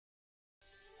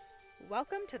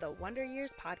Welcome to the Wonder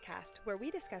Years podcast, where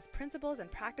we discuss principles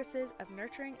and practices of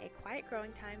nurturing a quiet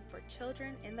growing time for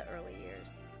children in the early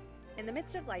years. In the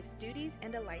midst of life's duties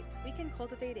and delights, we can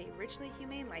cultivate a richly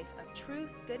humane life of truth,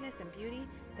 goodness, and beauty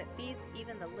that feeds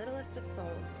even the littlest of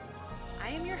souls. I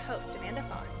am your host, Amanda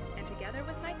Foss, and together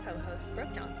with my co-host,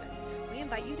 Brooke Johnson, we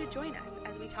invite you to join us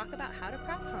as we talk about how to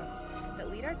craft homes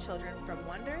that lead our children from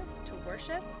wonder to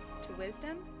worship to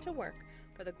wisdom to work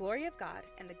for the glory of God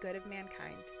and the good of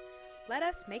mankind. Let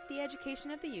us make the education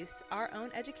of the youths our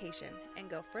own education and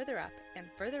go further up and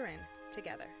further in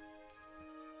together.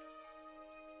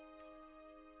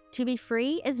 To be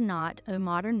free is not, O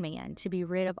modern man, to be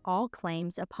rid of all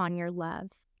claims upon your love,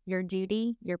 your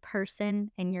duty, your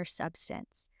person, and your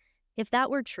substance. If that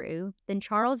were true, then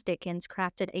Charles Dickens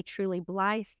crafted a truly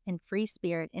blithe and free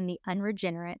spirit in the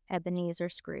unregenerate Ebenezer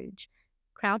Scrooge,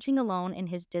 crouching alone in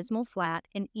his dismal flat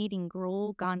and eating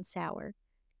gruel gone sour.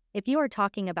 If you are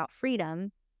talking about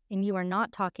freedom, and you are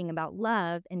not talking about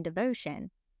love and devotion,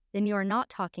 then you are not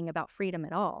talking about freedom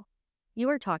at all. You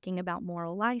are talking about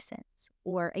moral license,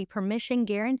 or a permission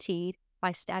guaranteed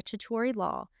by statutory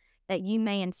law that you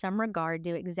may in some regard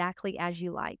do exactly as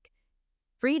you like.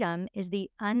 Freedom is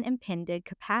the unimpeded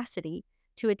capacity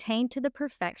to attain to the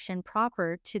perfection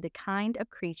proper to the kind of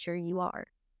creature you are.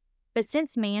 But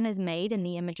since man is made in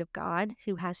the image of God,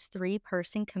 who has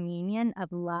three-person communion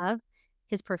of love,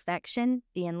 his perfection,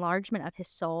 the enlargement of his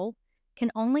soul, can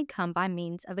only come by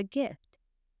means of a gift,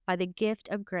 by the gift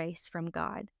of grace from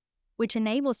God, which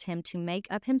enables him to make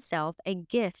of himself a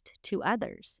gift to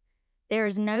others. There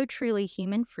is no truly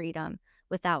human freedom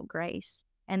without grace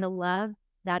and the love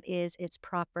that is its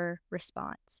proper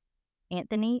response.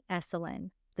 Anthony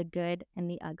Esolen, The Good and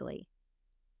the Ugly.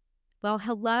 Well,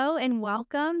 hello and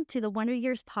welcome to the Wonder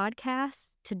Years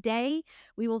podcast. Today,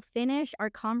 we will finish our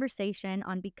conversation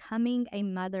on becoming a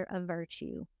mother of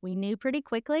virtue. We knew pretty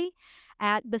quickly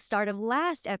at the start of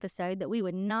last episode that we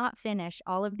would not finish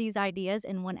all of these ideas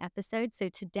in one episode. So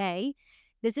today,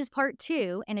 this is part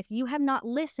 2. And if you have not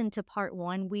listened to part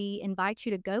 1, we invite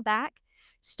you to go back,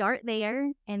 start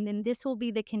there, and then this will be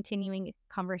the continuing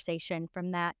conversation from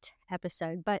that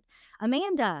episode. But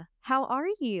Amanda, how are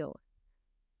you?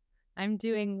 I'm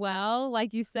doing well.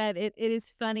 Like you said, it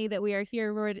is funny that we are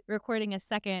here recording a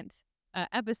second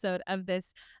episode of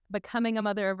this Becoming a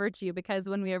Mother of Virtue, because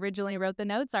when we originally wrote the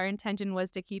notes, our intention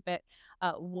was to keep it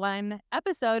one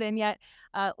episode. And yet,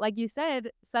 like you said,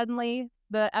 suddenly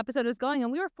the episode was going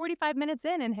and we were 45 minutes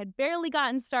in and had barely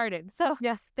gotten started. So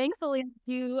yeah, thankfully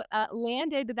you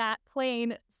landed that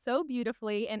plane so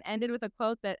beautifully and ended with a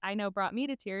quote that I know brought me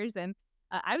to tears. And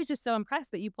I was just so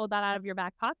impressed that you pulled that out of your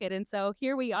back pocket. And so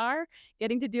here we are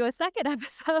getting to do a second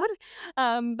episode.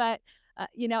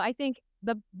 I think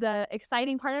the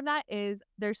exciting part of that is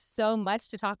there's so much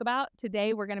to talk about.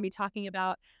 Today, we're going to be talking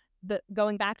about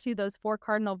going back to those 4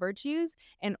 cardinal virtues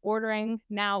and ordering.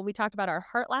 Now, we talked about our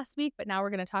heart last week, but now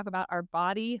we're going to talk about our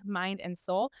body, mind, and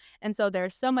soul. And so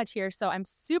there's so much here. So I'm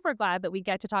super glad that we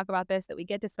get to talk about this, that we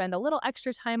get to spend a little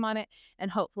extra time on it,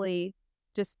 and hopefully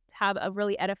just have a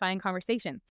really edifying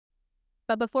conversation.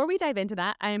 But before we dive into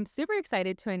that, I am super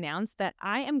excited to announce that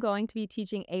I am going to be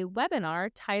teaching a webinar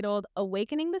titled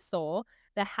Awakening the Soul,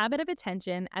 the Habit of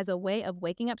Attention as a Way of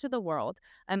Waking Up to the World.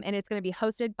 And it's going to be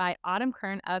hosted by Autumn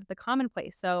Kern of The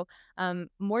Commonplace. So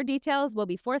more details will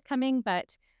be forthcoming,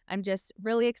 but I'm just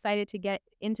really excited to get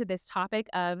into this topic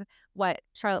of what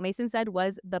Charlotte Mason said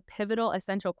was the pivotal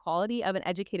essential quality of an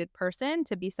educated person,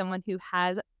 to be someone who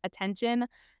has attention,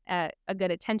 a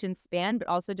good attention span, but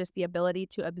also just the ability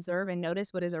to observe and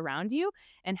notice what is around you,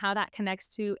 and how that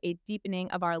connects to a deepening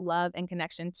of our love and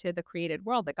connection to the created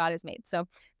world that God has made. So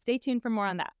stay tuned for more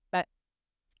on that.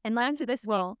 And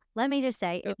let me just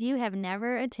say, if you have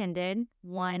never attended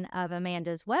one of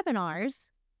Amanda's webinars,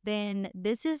 then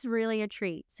this is really a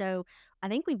treat. So I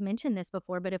think we've mentioned this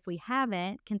before, but if we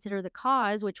haven't, Consider the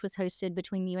Cause, which was hosted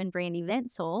between you and Brandy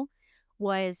Vensel,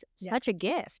 was such a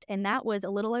gift. And that was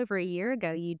a little over a year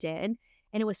ago you did.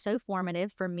 And it was so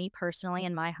formative for me personally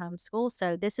in my homeschool.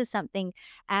 So this is something,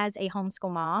 as a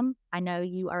homeschool mom, I know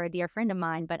you are a dear friend of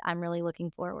mine, but I'm really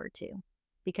looking forward to,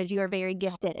 because you are very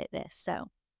gifted at this. So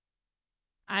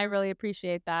I really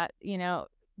appreciate that.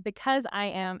 Because I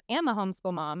am a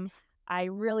homeschool mom, I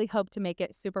really hope to make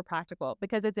it super practical,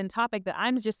 because it's a topic that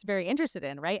I'm just very interested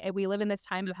in, right? And we live in this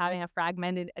time of having a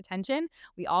fragmented attention.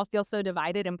 We all feel so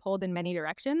divided and pulled in many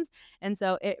directions. And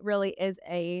so it really is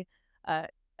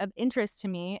of interest to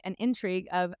me, an intrigue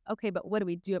of, okay, but what do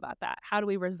we do about that? How do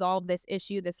we resolve this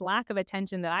issue, this lack of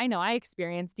attention that I know I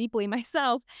experience deeply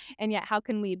myself? And yet, how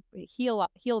can we heal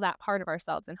that part of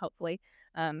ourselves and hopefully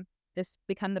just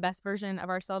become the best version of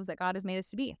ourselves that God has made us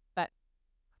to be? But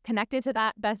connected to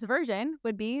that best version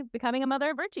would be becoming a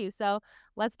mother of virtue. So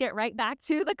let's get right back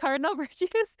to the cardinal virtues.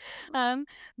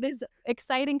 This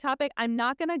exciting topic. I'm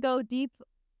not going to go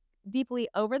deeply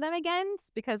over them again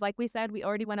because, like we said, we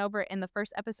already went over it in the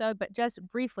first episode, but just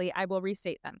briefly, I will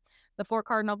restate them. The 4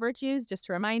 cardinal virtues, just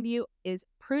to remind you, is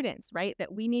prudence, right?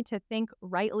 That we need to think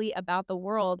rightly about the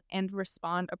world and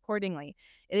respond accordingly.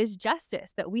 It is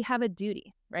justice, that we have a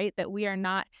duty, right? That we are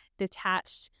not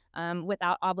detached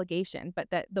without obligation,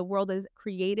 but that the world is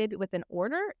created with an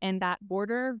order, and that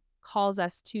order calls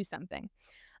us to something.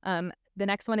 The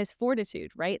next one is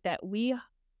fortitude, right? That we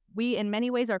in many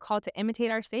ways are called to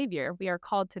imitate our Savior. We are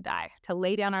called to die, to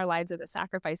lay down our lives as a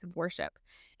sacrifice of worship.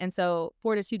 And so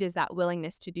fortitude is that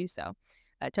willingness to do so,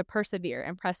 to persevere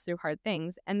and press through hard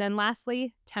things. And then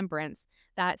lastly, temperance,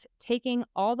 that taking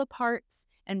all the parts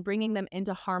and bringing them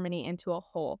into harmony, into a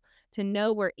whole, to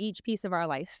know where each piece of our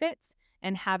life fits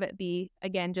and have it be,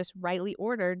 again, just rightly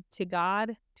ordered to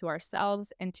God, to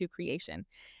ourselves, and to creation.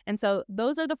 And so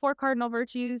those are the 4 cardinal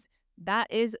virtues. That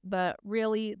is the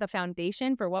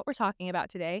foundation for what we're talking about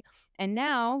today. And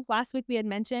now, last week we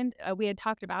had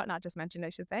talked about, not just mentioned, I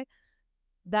should say,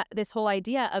 that this whole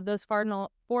idea of those 4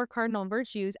 cardinal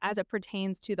virtues as it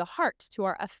pertains to the heart, to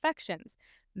our affections.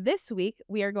 This week,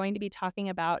 we are going to be talking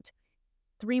about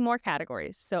 3 more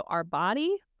categories. So our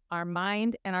body, our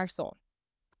mind, and our soul.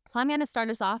 So I'm going to start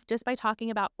us off just by talking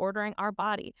about ordering our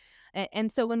body.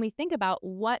 And so when we think about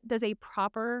what does a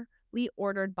properly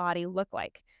ordered body look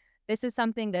like, this is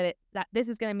something that this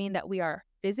is going to mean that we are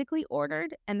physically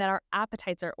ordered and that our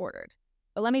appetites are ordered.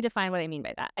 But let me define what I mean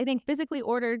by that. I think physically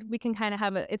ordered, we can kind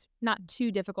of it's not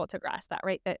too difficult to grasp that,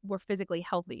 right? That we're physically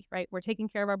healthy, right? We're taking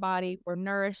care of our body, we're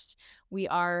nourished, we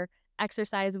are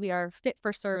exercised, we are fit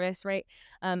for service, right?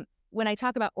 When I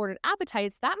talk about ordered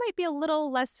appetites, that might be a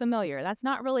little less familiar. That's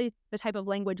not really the type of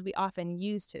language we often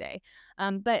use today.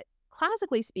 But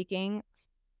classically speaking,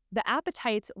 the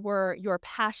appetites were your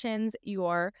passions,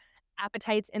 your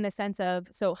appetites in the sense of,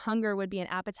 so hunger would be an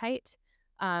appetite,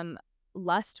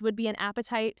 lust would be an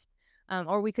appetite,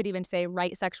 or we could even say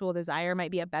right sexual desire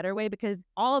might be a better way, because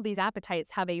all of these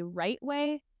appetites have a right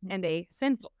way and a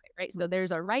sinful way, right? So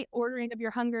there's a right ordering of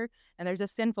your hunger and there's a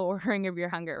sinful ordering of your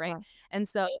hunger, right? And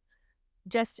so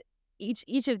just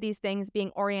each of these things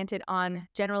being oriented on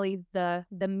generally the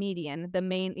median, the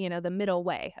main, the middle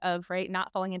way of, right,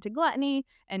 not falling into gluttony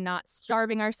and not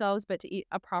starving ourselves, but to eat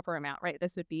a proper amount, right?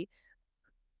 This would be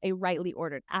a rightly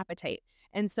ordered appetite.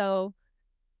 And so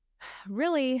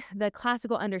really the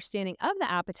classical understanding of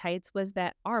the appetites was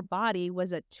that our body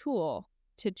was a tool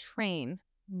to train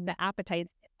the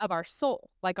appetites of our soul.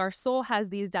 Like our soul has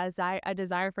a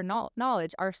desire for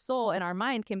knowledge. Our soul and our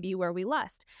mind can be where we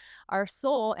lust. Our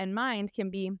soul and mind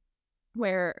can be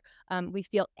where we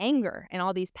feel anger and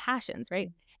all these passions, right?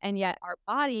 And yet our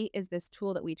body is this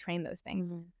tool that we train those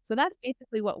things. So that's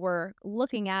basically what we're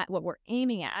looking at, what we're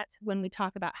aiming at when we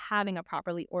talk about having a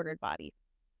properly ordered body.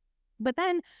 But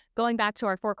then going back to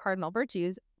our 4 cardinal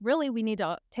virtues, really we need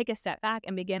to take a step back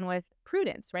and begin with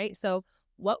prudence, right? So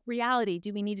what reality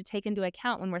do we need to take into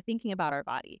account when we're thinking about our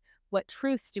body? What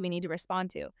truths do we need to respond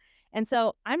to? And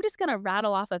so I'm just going to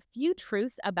rattle off a few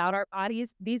truths about our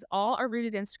bodies. These all are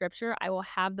rooted in scripture. I will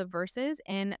have the verses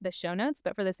in the show notes,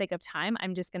 but for the sake of time,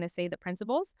 I'm just going to say the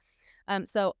principles.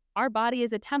 So our body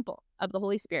is a temple of the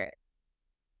Holy Spirit.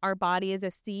 Our body is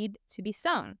a seed to be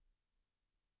sown.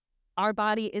 Our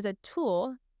body is a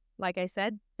tool, like I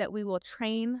said, that we will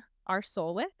train our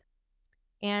soul with.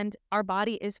 And our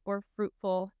body is for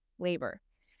fruitful labor.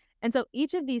 And so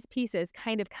each of these pieces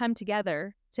kind of come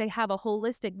together to have a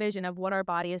holistic vision of what our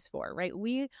body is for, right?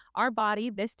 Our body,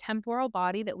 this temporal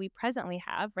body that we presently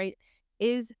have, right,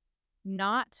 is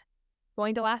not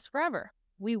going to last forever.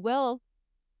 We will,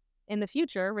 in the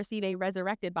future, receive a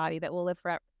resurrected body that will live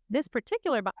forever. This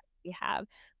particular body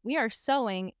we are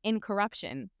sowing in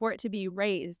corruption for it to be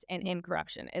raised in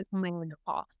incorruption. It's like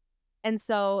Paul. And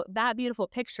so that beautiful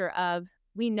picture of,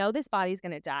 we know this body is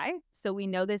going to die, so we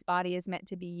know this body is meant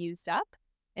to be used up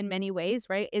in many ways,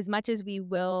 right? As much as we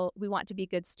want to be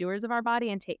good stewards of our body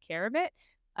and take care of it,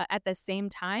 at the same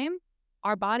time,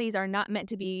 our bodies are not meant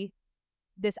to be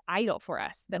this idol for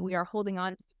us that we are holding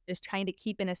on to, just trying to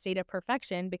keep in a state of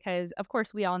perfection, because of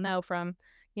course we all know from,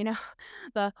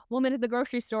 the woman at the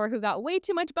grocery store who got way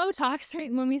too much Botox, right?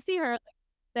 And when we see her,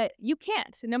 that you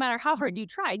can't, no matter how hard you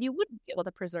tried, you wouldn't be able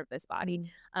to preserve this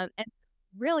body. And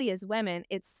really, as women,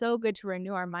 it's so good to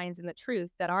renew our minds in the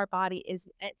truth that our body is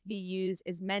meant to be used,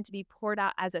 is meant to be poured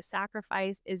out as a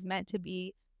sacrifice, is meant to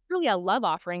be really a love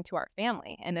offering to our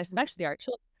family and especially our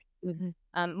children. Mhm.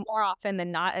 more often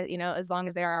than not, as long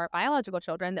as they are our biological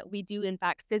children, that we do in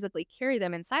fact physically carry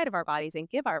them inside of our bodies and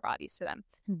give our bodies to them.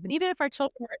 Mhm. But even if our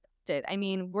children are adopted, I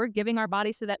mean, we're giving our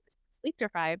bodies to them sleep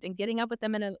deprived and getting up with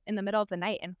them in the middle of the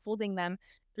night and holding them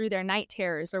through their night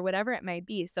terrors or whatever it may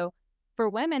be. So for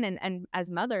women and as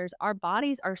mothers, our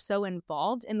bodies are so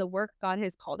involved in the work God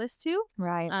has called us to.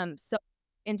 Right. So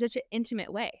in such an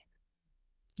intimate way.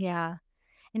 Yeah.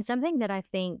 And something that I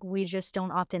think we just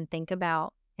don't often think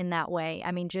about in that way.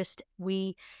 I mean, just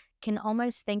we can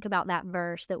almost think about that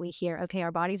verse that we hear, okay,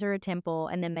 our bodies are a temple,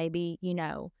 and then maybe,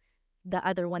 the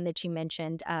other one that you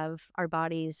mentioned of our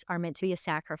bodies are meant to be a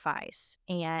sacrifice.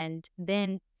 And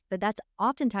then, but that's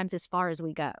oftentimes as far as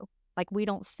we go. Like, we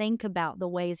don't think about the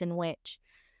ways in which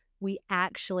we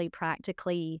actually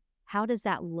practically, how does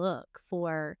that look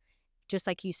for, just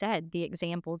like you said, the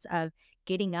examples of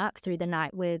getting up through the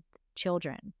night with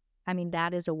children. I mean,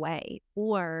 that is a way.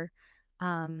 Or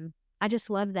I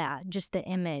just love that, just the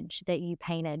image that you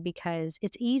painted, because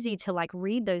it's easy to like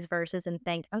read those verses and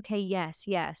think, okay, yes,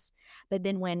 yes. But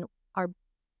then when our,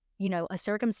 a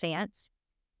circumstance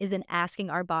isn't asking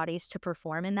our bodies to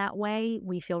perform in that way,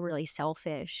 we feel really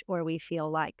selfish, or we feel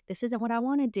like this isn't what I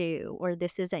want to do, or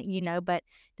this isn't, but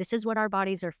this is what our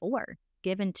bodies are for,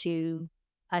 given to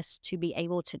us to be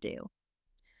able to do.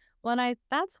 Well, and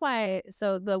that's why,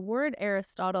 so the word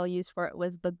Aristotle used for it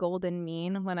was the golden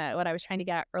mean, when what I was trying to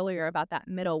get at earlier about that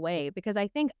middle way, because I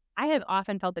think I have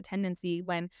often felt the tendency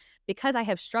because I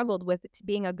have struggled with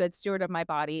being a good steward of my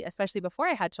body, especially before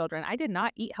I had children. I did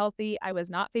not eat healthy. I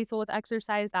was not faithful with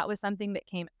exercise. That was something that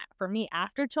came for me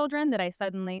after children, that I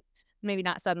suddenly, maybe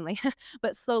not suddenly,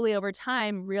 but slowly over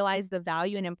time realized the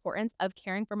value and importance of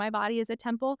caring for my body as a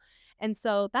temple. And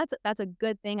so that's a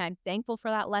good thing. I'm thankful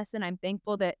for that lesson. I'm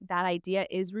thankful that that idea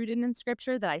is rooted in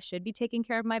scripture, that I should be taking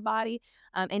care of my body,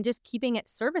 and just keeping it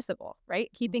serviceable, right?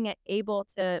 Keeping it able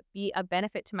to be a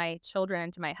benefit to my children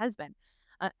and to my husband.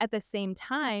 At the same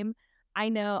time, I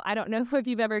don't know if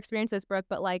you've ever experienced this, Brooke,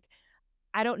 but like,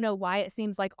 I don't know why it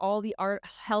seems like all the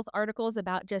health articles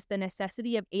about just the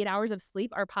necessity of 8 hours of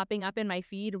sleep are popping up in my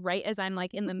feed right as I'm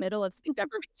like in the middle of sleep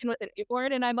deprivation with an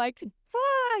newborn. And I'm like,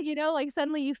 like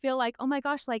suddenly you feel like, oh my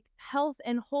gosh, like health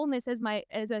and wholeness as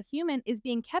a human is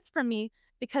being kept from me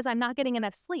because I'm not getting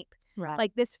enough sleep. Right.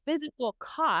 Like, this physical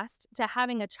cost to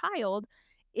having a child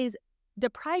is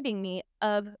depriving me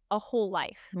of a whole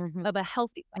life, Mhm. of a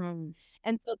healthy life. Mm.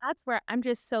 And so that's where I'm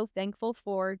just so thankful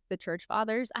for the church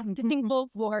fathers. I'm thankful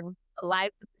for the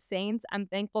lives of the saints. I'm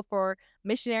thankful for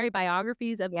missionary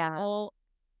biographies of Yeah. all.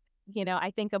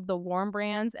 I think of the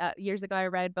Warmbrands. Years ago, I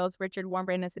read both Richard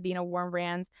Warmbrand and Sabina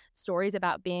Warmbrand's stories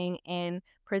about being in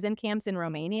prison camps in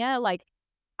Romania. Like,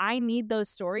 I need those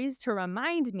stories to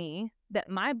remind me that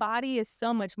my body is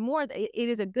so much more. It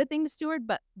is a good thing to steward,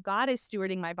 but God is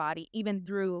stewarding my body even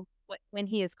through when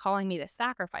He is calling me to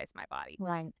sacrifice my body.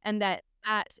 Right. And that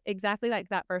exactly like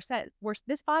that verse says,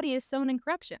 this body is sown in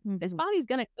corruption. This Mhm. body is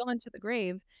going to go into the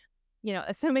grave,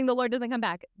 assuming the Lord doesn't come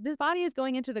back. This body is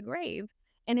going into the grave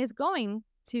and is going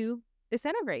to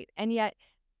disintegrate. And yet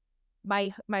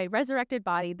my resurrected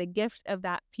body, the gift of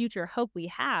that future hope we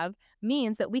have,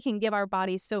 means that we can give our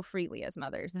bodies so freely as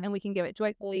mothers, and we can give it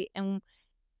joyfully. And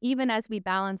even as we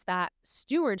balance that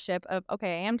stewardship of,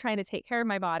 okay, I am trying to take care of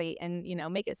my body and,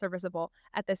 make it serviceable,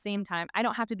 at the same time, I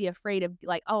don't have to be afraid of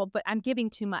like, oh, but I'm giving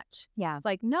too much. Yeah. It's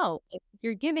like, no,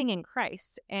 you're giving in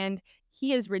Christ, and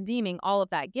He is redeeming all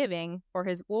of that giving for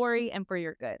His glory and for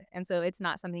your good. And so it's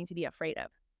not something to be afraid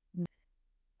of.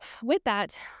 With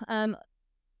that,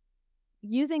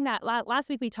 using that last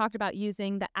week, we talked about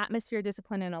using the atmosphere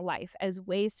discipline in a life as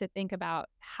ways to think about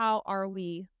how are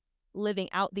we living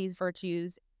out these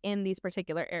virtues in these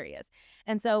particular areas.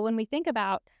 And so when we think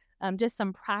about just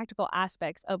some practical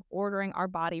aspects of ordering our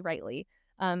body rightly,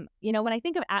 when I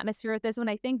think of atmosphere with this, when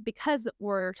I think, because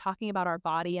we're talking about our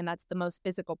body and that's the most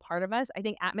physical part of us, I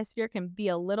think atmosphere can be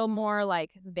a little more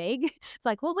like vague. It's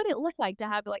like, what would it look like to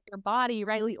have like your body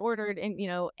rightly ordered in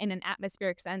an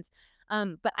atmospheric sense?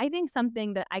 But I think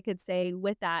something that I could say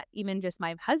with that, even just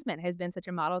my husband has been such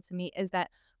a model to me, is that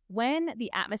when the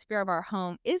atmosphere of our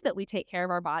home is that we take care of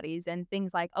our bodies and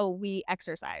things like, oh, we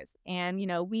exercise and,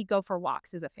 we go for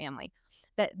walks as a family,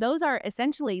 that those are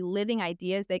essentially living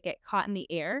ideas that get caught in the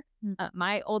air.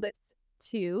 My oldest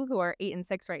two, who are 8 and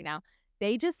 6 right now,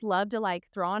 they just love to like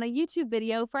throw on a YouTube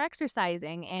video for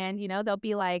exercising. And, they'll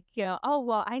be like, oh,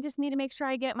 well, I just need to make sure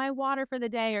I get my water for the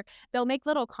day. Or they'll make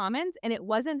little comments. And it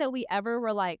wasn't that we ever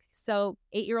were like, so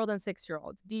 8-year-old and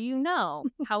 6-year-old, do you know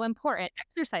how important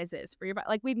exercise is for your body?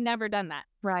 Like, we've never done that.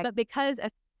 Right. But because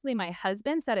especially my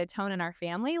husband set a tone in our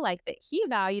family, like that he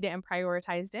valued it and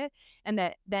prioritized it. And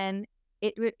that then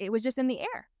it was just in the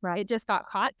air. Right. It just got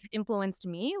caught, influenced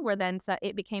me, where then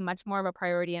it became much more of a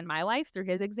priority in my life through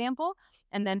his example,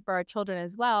 and then for our children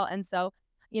as well. And so,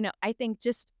 I think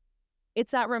just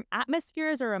it's that atmosphere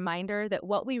is a reminder that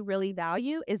what we really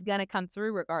value is going to come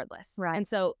through regardless. Right. And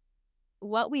so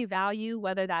what we value,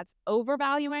 whether that's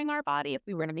overvaluing our body, if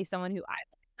we were to be someone who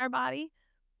idolizes our body,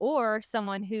 or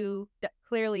someone who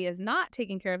clearly is not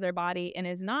taking care of their body and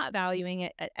is not valuing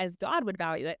it as God would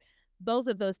value it, both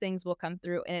of those things will come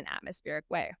through in an atmospheric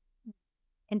way.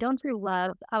 And don't you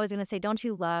love, I was going to say, don't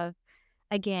you love,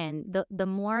 again, the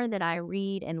more that I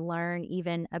read and learn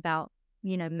even about,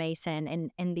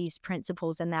 Mason and these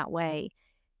principles in that way,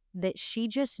 that she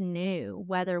just knew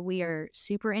whether we are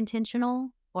super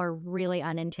intentional or really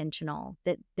unintentional,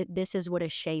 that this is what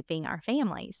is shaping our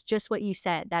families. Just what you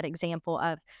said, that example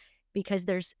of, because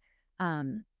there's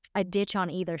a ditch on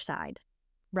either side,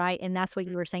 right? And that's what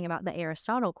you were saying about the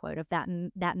Aristotle quote of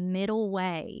that middle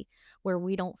way where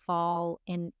we don't fall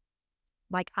in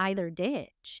like either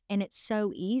ditch. And it's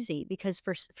so easy because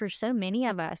for so many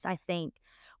of us, I think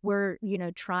we're,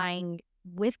 trying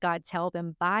with God's help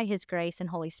and by his grace and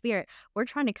Holy Spirit, we're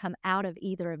trying to come out of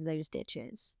either of those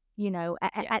ditches,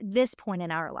 at this point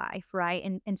in our life, right?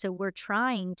 And so we're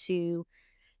trying to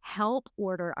help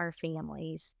order our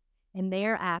families and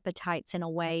their appetites in a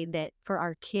way that for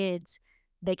our kids,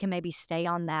 they can maybe stay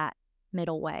on that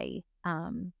middle way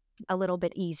a little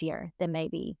bit easier than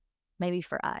maybe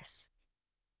for us.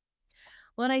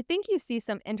 Well, and I think you see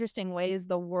some interesting ways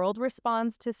the world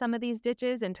responds to some of these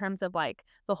ditches in terms of like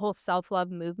the whole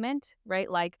self-love movement, right?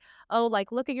 Like, oh,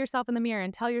 like look at yourself in the mirror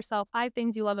and tell yourself 5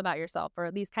 things you love about yourself,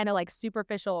 or these kind of like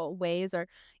superficial ways. Or,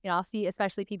 I'll see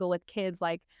especially people with kids,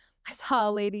 like I saw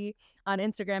a lady on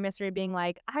Instagram yesterday being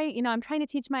like, I'm trying to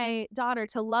teach my daughter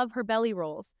to love her belly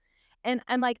rolls. And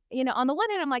I'm like, on the one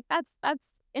hand, I'm like, that's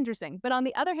interesting. But on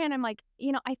the other hand, I'm like,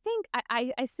 I think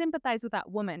I sympathize with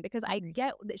that woman because I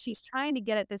get that she's trying to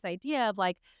get at this idea of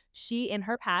like, she in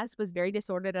her past was very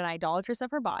disordered and idolatrous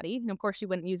of her body. And of course, she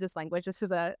wouldn't use this language. This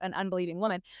is an unbelieving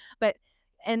woman. But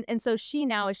and so she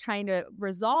now is trying to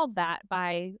resolve that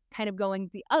by kind of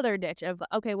going the other ditch of,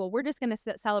 okay, well, we're just going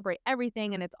to celebrate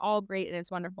everything and it's all great and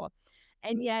it's wonderful.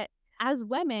 And yet, as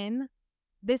women,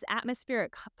 this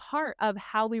atmospheric part of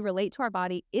how we relate to our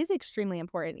body is extremely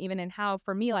important, even in how,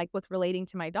 for me, like with relating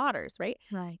to my daughters, right?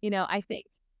 Right. I think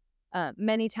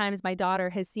many times my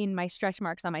daughter has seen my stretch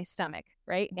marks on my stomach,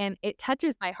 right? And it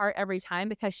touches my heart every time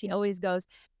because she always goes,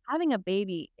 having a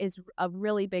baby is a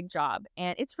really big job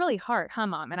and it's really hard, huh,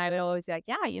 Mom? And I would always be like,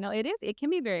 yeah, it is. It can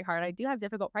be very hard. I do have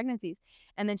difficult pregnancies.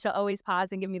 And then she'll always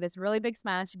pause and give me this really big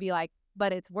smile. She'd be like,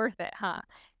 but it's worth it, huh?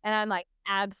 And I'm like,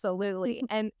 absolutely.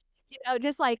 And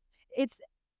just like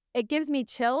it gives me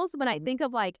chills when I think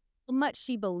of like how much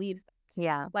she believes that.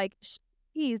 Yeah. Like she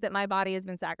sees that my body has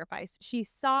been sacrificed. She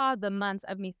saw the months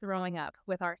of me throwing up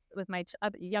with my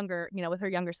younger, with her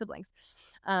younger siblings.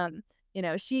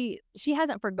 She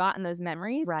hasn't forgotten those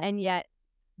memories. Right. And yet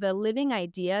the living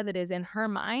idea that is in her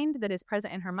mind, that is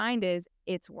present in her mind, is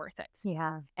it's worth it.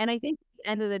 Yeah. And I think at the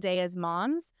end of the day, as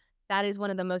moms, that is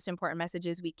one of the most important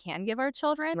messages we can give our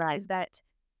children, Right. is that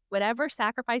whatever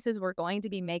sacrifices we're going to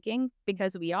be making,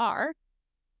 because we are,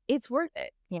 it's worth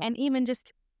it. Yeah. And even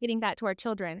just getting that to our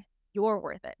children, you're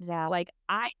worth it. Yeah. Like,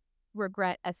 I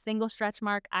regret a single stretch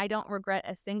mark. I don't regret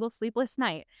a single sleepless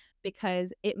night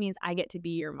because it means I get to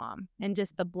be your mom. And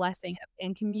just the blessing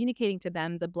and communicating to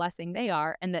them the blessing they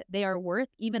are and that they are worth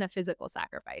even a physical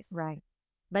sacrifice. Right.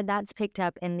 But that's picked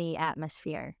up in the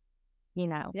atmosphere,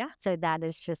 Yeah. So that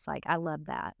is just like, I love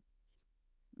that.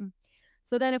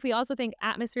 So then if we also think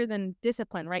atmosphere, then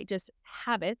discipline, right? Just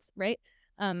habits, right?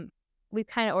 We've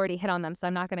kind of already hit on them, so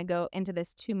I'm not going to go into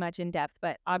this too much in depth,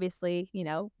 but obviously,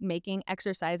 making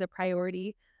exercise a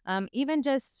priority, even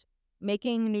just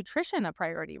making nutrition a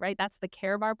priority, right? That's the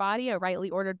care of our body. A rightly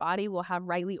ordered body will have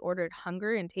rightly ordered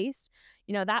hunger and taste.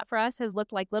 That for us has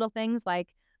looked like little things like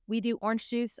we do orange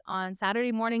juice on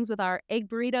Saturday mornings with our egg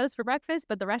burritos for breakfast,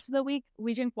 but the rest of the week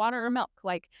we drink water or milk.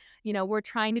 Like, we're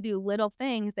trying to do little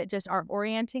things that just are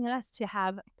orienting us to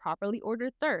have properly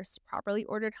ordered thirst, properly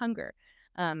ordered hunger.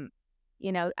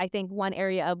 I think one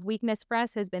area of weakness for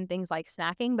us has been things like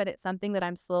snacking, but it's something that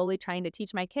I'm slowly trying to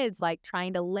teach my kids, like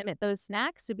trying to limit those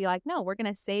snacks to be like, no, we're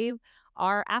going to save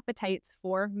our appetites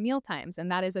for meal times. And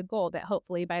that is a goal that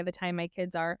hopefully by the time my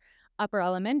kids are upper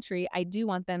elementary, I do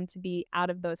want them to be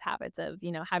out of those habits of,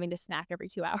 having to snack every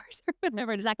 2 hours or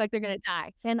whatever, to act like they're going to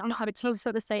die. And I'll have it so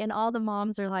to say, and all the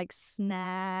moms are like,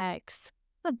 snacks.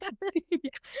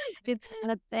 It's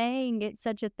not a thing. It's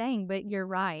such a thing. But you're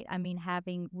right. I mean,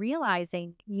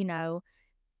 realizing,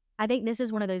 I think this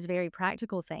is one of those very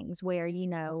practical things where,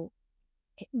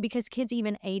 because kids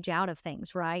even age out of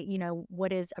things, right?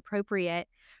 What is appropriate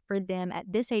for them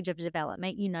at this age of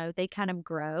development, they kind of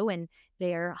grow and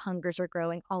their hungers are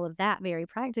growing, all of that very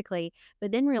practically.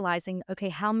 But then realizing, okay,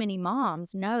 how many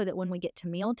moms know that when we get to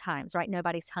meal times, right,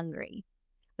 nobody's hungry,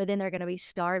 but then they're going to be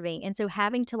starving. And so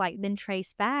having to like then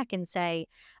trace back and say,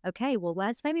 okay, well,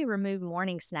 let's maybe remove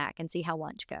morning snack and see how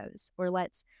lunch goes, or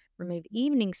let's remove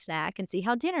evening snack and see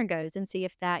how dinner goes, and see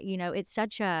if that, it's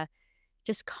such a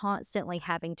just constantly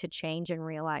having to change and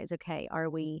realize, okay, are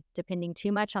we depending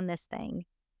too much on this thing?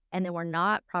 And then we're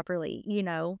not properly,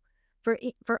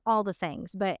 for all the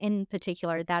things. But in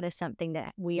particular, that is something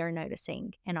that we are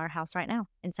noticing in our house right now,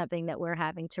 and something that we're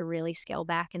having to really scale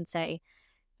back and say,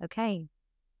 okay,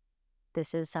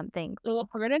 this is something. Well,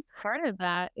 the hardest part of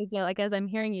that is, like, as I'm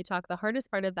hearing you talk, the hardest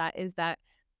part of that is that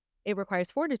it requires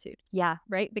fortitude, Yeah.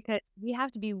 right? Because we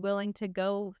have to be willing to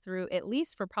go through, at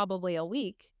least for probably a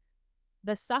week,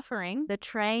 the suffering. The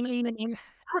training.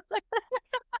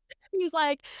 He's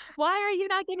like, why are you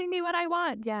not giving me what I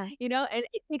want? Yeah. And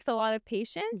it takes a lot of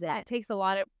patience. Yes. It takes a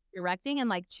lot of directing and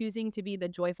like choosing to be the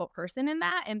joyful person in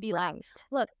that and be like,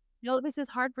 Right. look, this is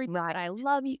hard for you, but I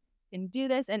love you and do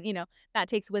this. And, that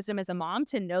takes wisdom as a mom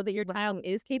to know that your child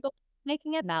is capable of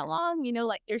making it that long.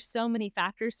 Like there's so many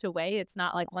factors to weigh. It's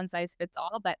not like one size fits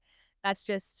all, but that's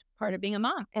just part of being a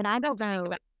mom. And I don't know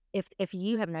if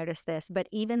you have noticed this, but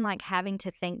even like having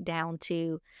to think down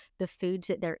to the foods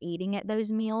that they're eating at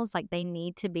those meals, like they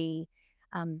need to be,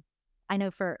 I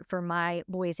know for my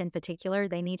boys in particular,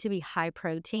 they need to be high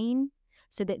protein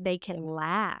so that they can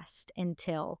last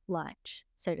until lunch,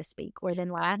 so to speak, or then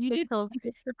last You until.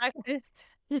 for breakfast.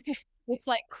 It's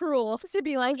like cruel to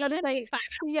be like,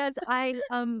 Yes, I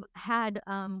had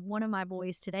one of my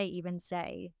boys today even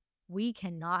say, we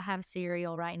cannot have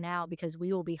cereal right now because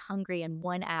we will be hungry in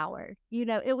 1 hour.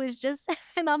 It was just,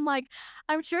 and I'm like,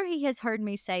 I'm sure he has heard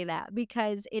me say that,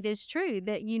 because it is true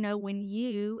that, when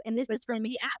you, and this is for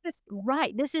me,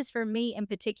 right, this is for me in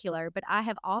particular, but I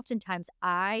have oftentimes,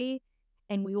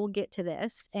 and we will get to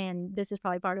this, and this is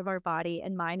probably part of our body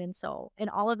and mind and soul and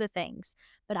all of the things,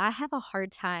 but I have a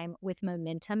hard time with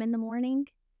momentum in the morning.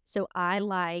 So I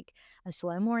like a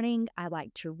slow morning. I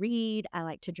like to read. I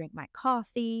like to drink my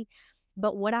coffee.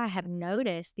 But what I have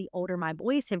noticed the older my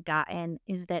boys have gotten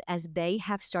is that as they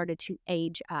have started to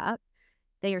age up,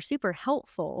 they are super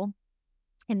helpful.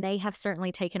 And they have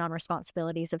certainly taken on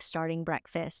responsibilities of starting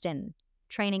breakfast and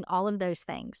training, all of those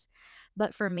things.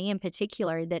 But for me in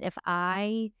particular, that if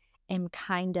I am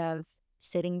kind of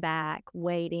sitting back,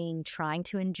 waiting, trying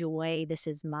to enjoy, this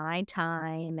is my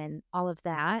time and all of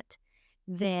that,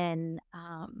 then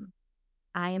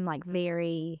I am like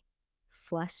very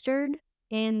flustered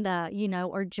in the,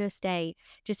 or just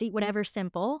eat whatever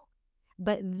simple.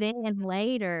 But then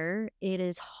later it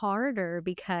is harder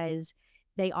because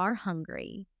they are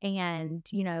hungry. And,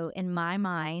 in my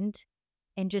mind,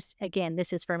 and just again,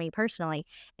 this is for me personally,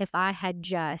 if I had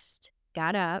just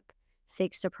got up,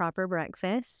 fixed a proper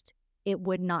breakfast, it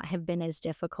would not have been as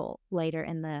difficult later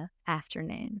in the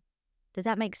afternoon. Does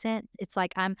that make sense? It's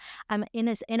like I'm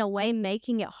in a way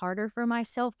making it harder for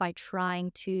myself by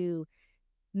trying to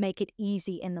make it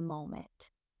easy in the moment.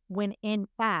 When in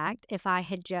fact, if I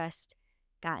had just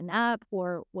gotten up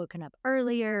or woken up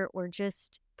earlier or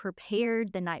just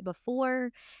prepared the night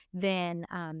before, then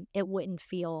it wouldn't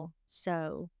feel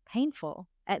so painful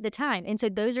at the time. And so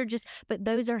those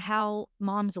are how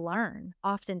moms learn.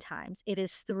 Oftentimes it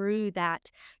is through that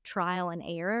trial and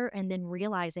error, and then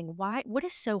realizing what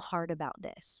is so hard about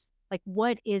this? Like,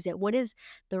 what is it? What is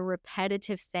the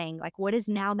repetitive thing? Like, what is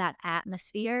now that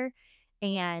atmosphere?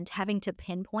 And having to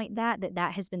pinpoint that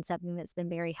has been something that's been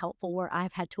very helpful, where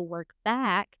I've had to work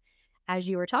back, as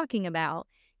you were talking about,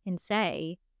 and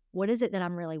say, what is it that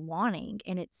I'm really wanting?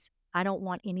 And I don't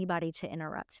want anybody to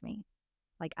interrupt me.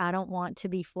 Like, I don't want to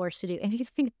be forced to do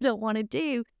anything I don't want to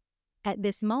do at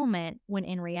this moment, when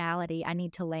in reality, I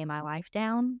need to lay my life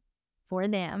down for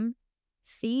them,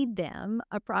 feed them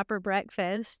a proper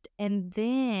breakfast, and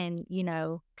then,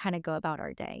 kind of go about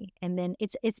our day. And then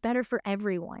it's better for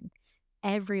everyone.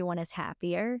 Everyone is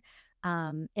happier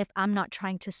if I'm not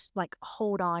trying to like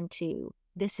hold on to,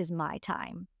 this is my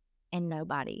time and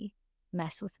nobody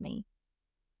mess with me.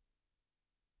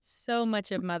 So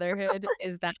much of motherhood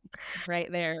is that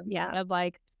right there. Yeah. Of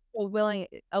like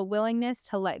a willingness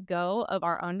to let go of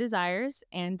our own desires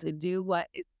and to do what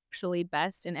is actually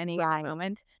best in any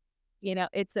moment. It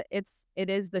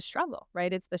is the struggle,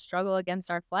 right? It's the struggle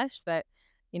against our flesh that,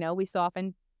 we so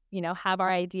often, have our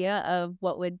idea of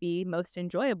what would be most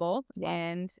enjoyable. Yeah.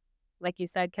 And like you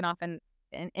said, can often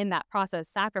in that process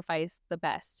sacrifice the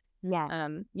best. Yeah.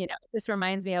 This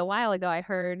reminds me, a while ago, I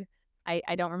heard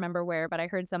I don't remember where, but I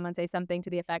heard someone say something to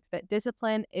the effect that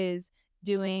discipline is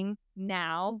doing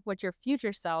now what your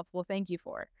future self will thank you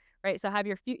for, right? So have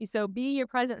so be your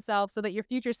present self so that your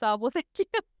future self will thank you.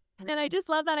 And I just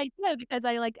love that idea because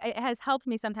it has helped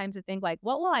me sometimes to think like,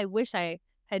 what will I wish I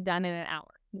had done in an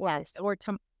hour? Yes. Or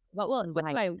what do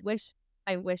Right.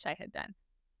 I wish I had done?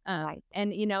 Right.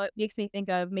 And it makes me think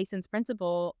of Mason's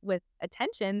principle with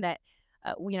attention that,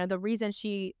 the reason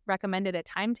she recommended a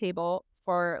timetable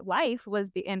for life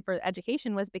and for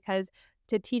education was because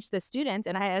to teach the students,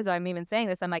 and as I'm even saying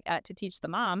this, I'm like, to teach the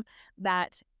mom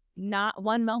that not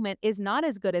one moment is not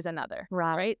as good as another,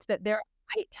 Right. right? That there are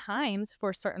right times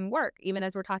for certain work, even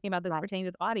as we're talking about this Right. pertaining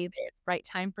to the body, there's right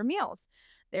time for meals.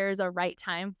 There's a right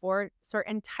time for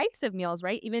certain types of meals,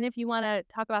 right? Even if you want to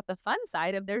talk about the fun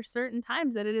side of there's certain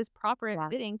times that it is proper and Yeah.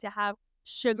 fitting to have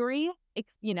sugary,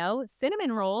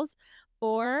 cinnamon rolls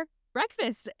for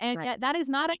breakfast. And Right. yet that is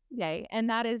not every day and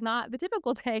that is not the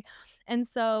typical day. And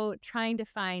so trying to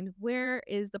find where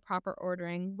is the proper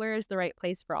ordering, where is the right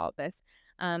place for all of this.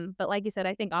 But like you said,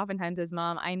 I think oftentimes as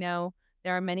mom, I know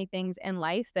there are many things in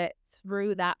life that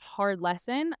through that hard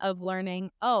lesson of learning,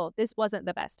 oh, this wasn't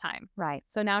the best time. Right.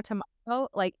 So now tomorrow,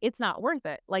 like it's not worth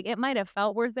it. Like it might have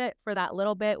felt worth it for that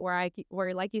little bit where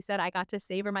like you said, I got to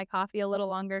savor my coffee a little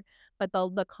longer, but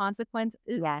the consequence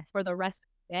is Yes. for the rest of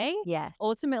the day Yes.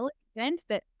 ultimately meant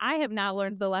that I have now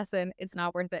learned the lesson. It's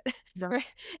not worth it. Right.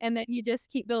 And then you just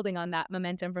keep building on that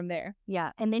momentum from there.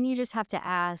 Yeah. And then you just have to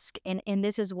ask, and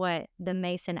this is what the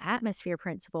Mason atmosphere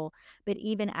principle, but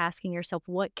even asking yourself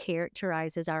what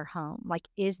characterizes our home? Like,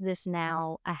 is this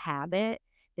now a habit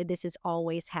that this is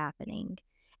always happening?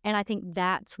 And I think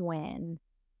that's when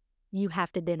you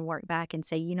have to then work back and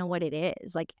say, you know what it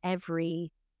is? Like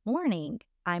every morning,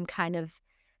 I'm kind of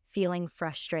feeling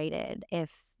frustrated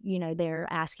if, they're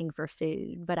asking for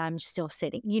food, but I'm still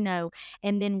sitting,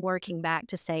 and then working back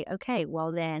to say, okay,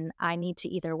 well, then I need to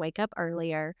either wake up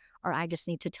earlier or I just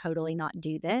need to totally not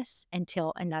do this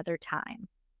until another time.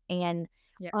 And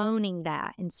Yeah. owning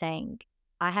that and saying,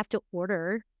 I have to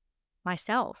order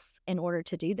myself in order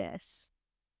to do this.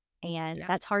 And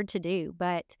that's hard to do,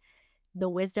 but the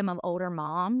wisdom of older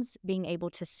moms being able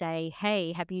to say,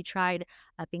 hey, have you tried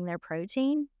upping their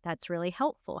protein? That's really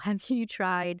helpful. Have you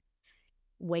tried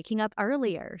waking up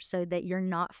earlier so that you're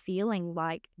not feeling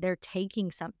like they're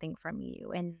taking something from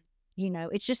you? And,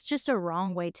 it's just a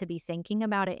wrong way to be thinking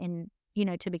about it and,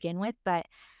 to begin with. But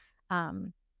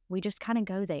we just kind of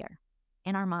go there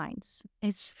in our minds.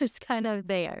 It's just kind of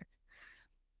there.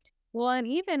 Well, and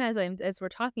even as we're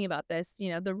talking about this,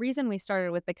 the reason we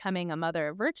started with becoming a mother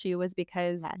of virtue was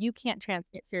because Yes. you can't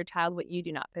transmit to your child what you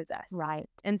do not possess. Right.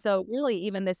 And so really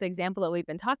even this example that we've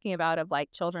been talking about of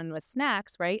like children with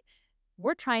snacks, right?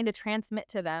 We're trying to transmit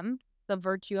to them the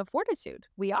virtue of fortitude.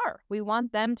 We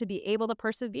want them to be able to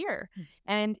persevere.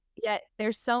 And yet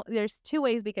there's two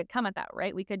ways we could come at that,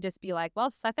 right? We could just be like, well,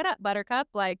 suck it up, buttercup.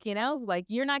 Like, like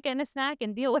you're not getting a snack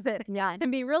and deal with it Yeah. and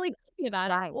be really happy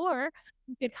about Right. it. Or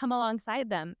you could come alongside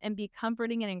them and be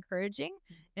comforting and encouraging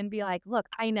and be like, look,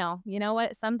 I know, you know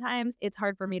what? Sometimes it's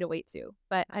hard for me to wait too,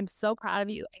 but I'm so proud of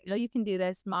you. I know you can do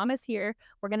this. Mom is here.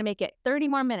 We're going to make it 30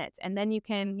 more minutes and then you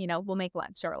can, we'll make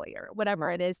lunch early or whatever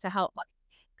it is to help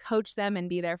coach them and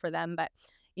be there for them. But,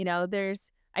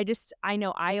 I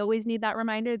know I always need that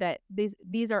reminder that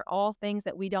these are all things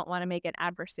that we don't want to make an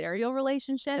adversarial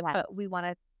relationship, Yes. but we want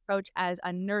to approach as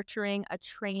a nurturing, a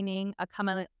training, a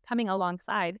coming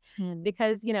alongside.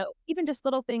 Because, even just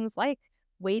little things like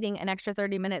waiting an extra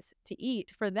 30 minutes to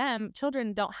eat for them,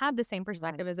 children don't have the same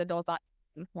perspective as adults on.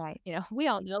 Right. We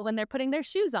all know when they're putting their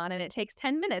shoes on and it takes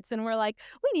 10 minutes and we're like,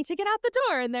 we need to get out the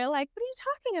door. And they're like, what are you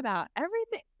talking about?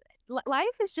 Everything,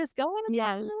 life is just going.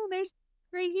 Yes. Oh, there's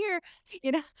right here,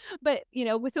 but,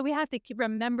 so we have to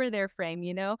remember their frame,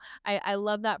 I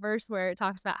love that verse where it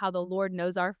talks about how the Lord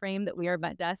knows our frame, that we are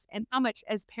but dust, and how much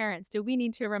as parents do we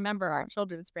need to remember our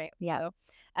children's frame. Yeah. So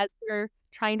as we're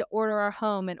trying to order our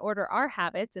home and order our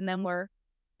habits, and then we're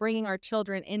bringing our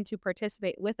children in to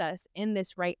participate with us in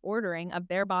this right ordering of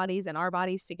their bodies and our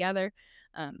bodies together,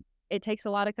 it takes a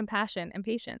lot of compassion and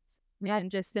patience and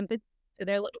just sympathy to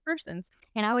their little persons.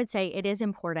 And I would say it is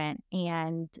important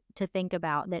and to think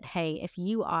about that, hey, if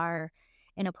you are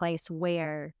in a place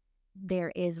where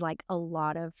there is like a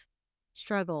lot of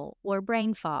struggle or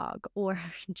brain fog or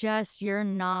just you're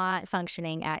not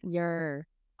functioning at your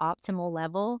optimal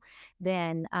level,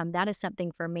 then that is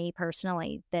something for me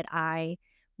personally that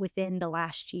within the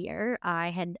last year,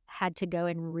 I had to go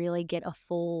and really get a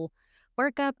full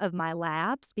workup of my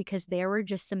labs because there were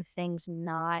just some things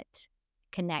not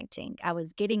connecting. I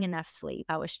was getting enough sleep.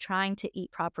 I was trying to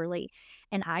eat properly.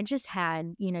 And I just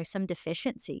had, some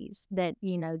deficiencies that,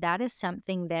 that is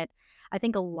something that I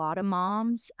think a lot of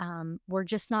moms were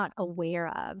just not aware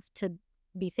of to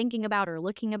be thinking about or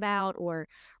looking about or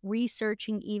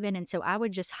researching even. And so I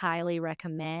would just highly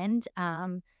recommend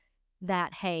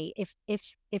that, hey,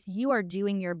 if you are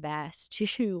doing your best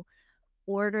to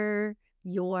order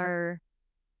your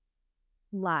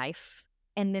life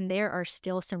and then there are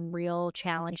still some real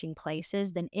challenging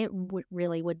places, then it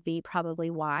would be probably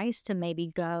wise to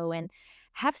maybe go and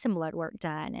have some blood work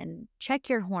done and check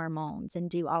your hormones and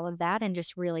do all of that and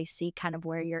just really see kind of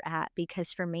where you're at.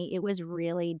 Because for me, it was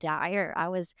really dire. I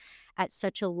was at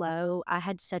such a low, I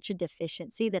had such a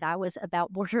deficiency that I was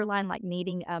about borderline like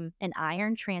needing an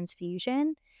iron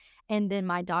transfusion. And then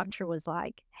my doctor was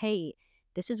like, hey,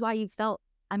 this is why you felt,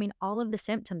 all of the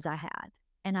symptoms I had.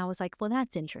 And I was like, well,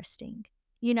 that's interesting.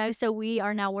 So we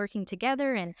are now working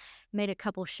together and made a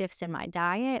couple shifts in my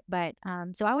diet. But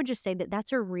so I would just say that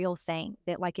that's a real thing,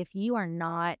 that like if you are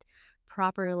not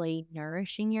properly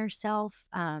nourishing yourself,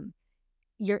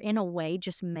 you're in a way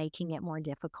just making it more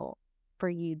difficult for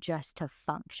you just to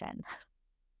function.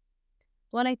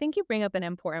 Well, and I think you bring up an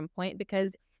important point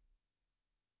because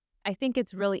I think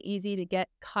it's really easy to get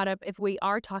caught up if we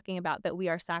are talking about that we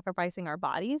are sacrificing our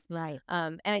bodies. Right.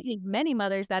 And I think many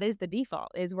mothers, that is the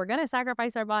default, is we're going to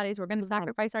sacrifice our bodies. We're going to Right.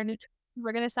 sacrifice our nutrition.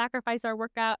 We're going to sacrifice our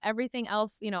workout, everything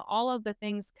else, all of the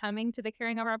things coming to the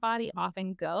caring of our body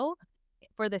often go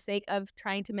for the sake of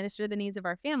trying to minister the needs of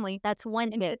our family. That's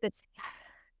one bit. That's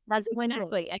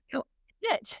exactly.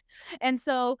 And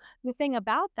so the thing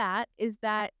about that is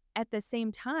that at the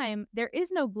same time, there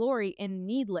is no glory in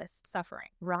needless suffering,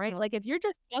 right? Like if you're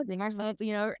just causing ourselves,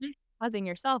 causing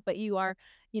yourself, but you are,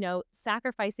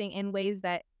 sacrificing in ways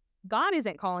that God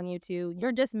isn't calling you to,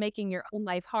 you're just making your own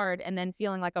life hard and then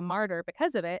feeling like a martyr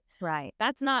because of it. Right.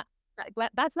 That's not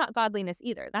godliness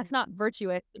either. That's not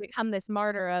virtuous to become this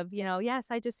martyr of, yes,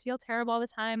 I just feel terrible all the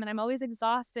time and I'm always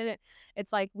exhausted.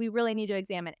 It's like, we really need to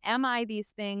examine, am I these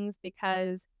things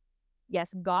because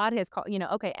yes, God has called,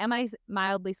 okay, am I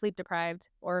mildly sleep deprived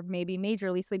or maybe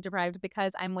majorly sleep deprived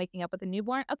because I'm waking up with a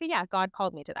newborn? Okay, yeah, God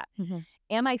called me to that. Mm-hmm.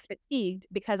 Am I fatigued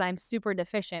because I'm super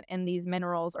deficient in these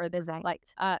minerals or this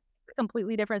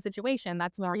completely different situation?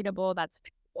 That's treatable, that's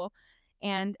fixable.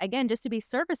 And again, just to be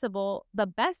serviceable, the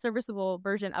best serviceable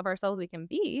version of ourselves we can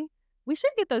be, we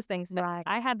should get those things fixed. Right.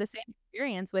 I had the same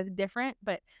experience with different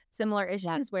but similar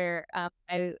issues where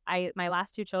my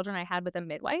last two children I had with a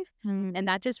midwife, and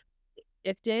that just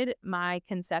shifted my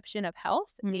conception of health.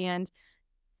 And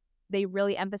they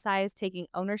really emphasized taking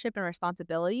ownership and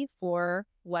responsibility for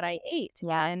what I ate.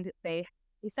 And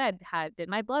he said, did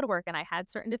my blood work and I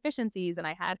had certain deficiencies and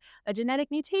I had a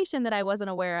genetic mutation that I wasn't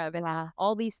aware of and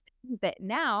all these things that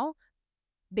now,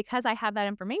 because I have that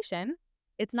information,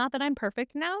 it's not that I'm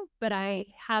perfect now, but I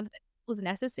have the tools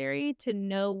necessary to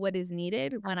know what is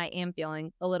needed when I am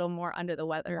feeling a little more under the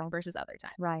weather versus other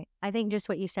times. Right. I think just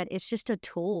what you said, it's just a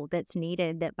tool that's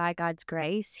needed that by God's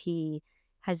grace, he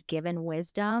has given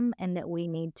wisdom and that we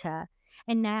need to.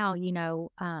 And now,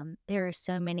 there are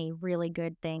so many really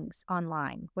good things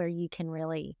online where you can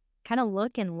really kind of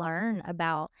look and learn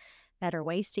about better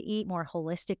ways to eat, more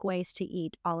holistic ways to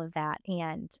eat, all of that.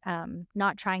 And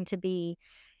not trying to be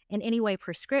in any way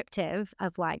prescriptive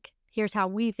of like, here's how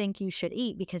we think you should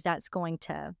eat, because that's going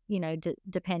to,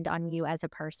 depend on you as a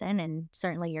person and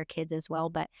certainly your kids as well.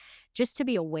 But just to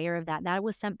be aware of that, that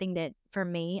was something that for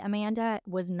me, Amanda,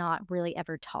 was not really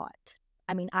ever taught.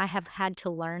 I have had to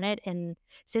learn it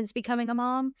since becoming a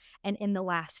mom, and in the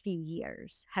last few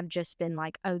years have just been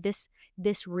like, oh, this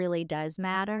really does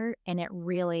matter, and it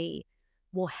really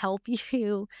will help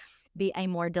you be a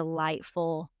more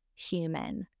delightful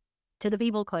human to the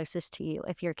people closest to you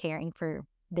if you're caring for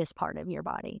this part of your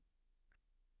body.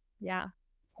 Yeah.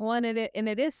 Well, and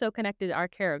it is so connected to our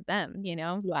care of them,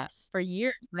 Yes. For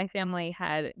years, my family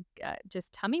had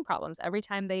just tummy problems every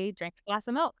time they drank a glass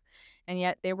of milk. And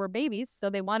yet they were babies, so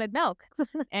they wanted milk.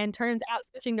 And turns out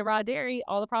switching to raw dairy,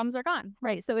 all the problems are gone.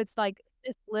 Right. So it's like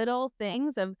just little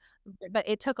things but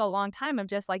it took a long time of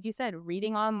just like you said,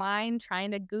 reading online,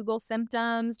 trying to Google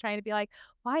symptoms, trying to be like,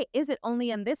 why is it only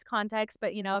in this context?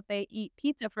 But, if they eat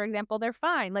pizza, for example, they're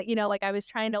fine. Like, I was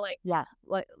trying to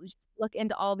just look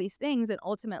into all these things. And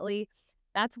ultimately,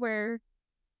 that's where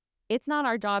it's not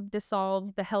our job to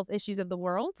solve the health issues of the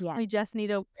world. Yeah. We just need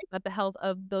to worry about the health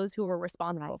of those who we're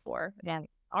responsible for. Yeah.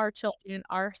 Our children,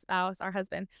 our spouse, our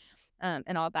husband,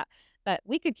 and all of that. But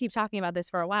we could keep talking about this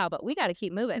for a while, but we got to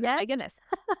keep moving. Yeah. My goodness.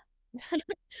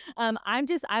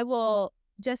 I will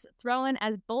just throw in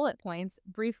as bullet points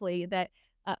briefly that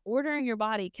ordering your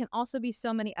body can also be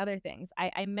so many other things.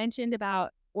 I mentioned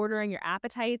about ordering your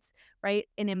appetites, right?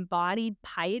 An embodied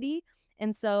piety.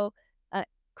 And so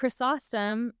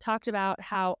Chrysostom talked about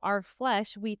how our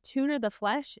flesh, we tuner the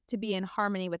flesh to be in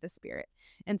harmony with the spirit.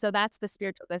 And so that's the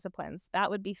spiritual disciplines. That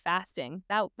would be fasting.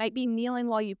 That might be kneeling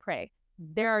while you pray.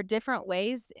 There are different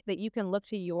ways that you can look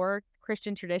to your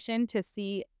Christian tradition to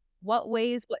see what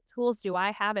tools do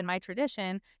I have in my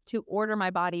tradition to order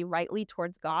my body rightly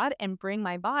towards God and bring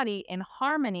my body in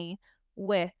harmony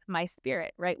with my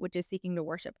spirit, right? Which is seeking to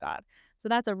worship God. So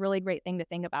that's a really great thing to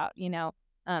think about,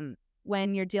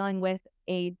 when you're dealing with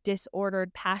a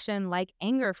disordered passion like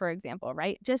anger, for example,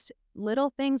 right? Just little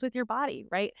things with your body,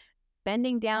 right?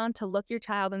 Bending down to look your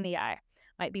child in the eye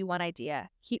might be one idea.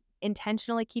 Keep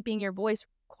intentionally keeping your voice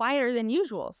quieter than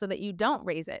usual so that you don't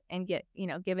raise it and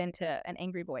give into an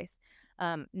angry voice.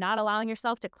 Not allowing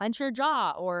yourself to clench your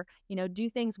jaw or, do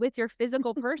things with your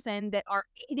physical person that are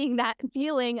aiding that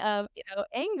feeling of,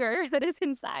 anger that is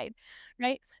inside,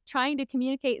 right? Trying to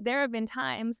communicate. There have been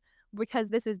times, because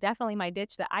this is definitely my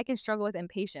ditch, that I can struggle with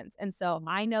impatience. And so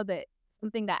I know that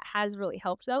something that has really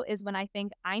helped, though, is when I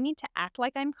think I need to act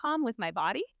like I'm calm with my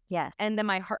body. Yes. And then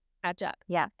my heart catch up.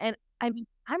 Yeah. And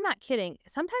I'm not kidding.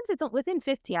 Sometimes it's within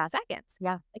 15 seconds.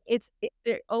 Yeah. Like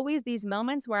there are always these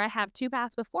moments where I have two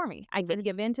paths before me. I can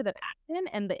give in to the passion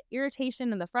and the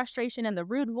irritation and the frustration and the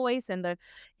rude voice and the,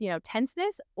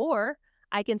 tenseness, or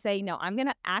I can say, no, I'm going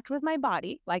to act with my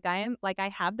body like I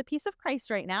have the peace of Christ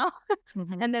right now.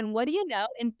 Mhm. And then what do you know?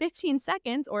 In 15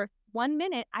 seconds or 1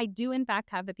 minute, I do in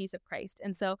fact have the peace of Christ.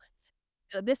 And so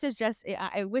this is just,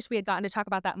 I wish we had gotten to talk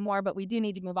about that more, but we do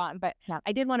need to move on. But Yeah.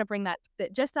 I did want to bring that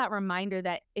reminder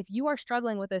that if you are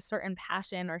struggling with a certain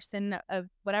passion or sin of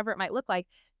whatever it might look like,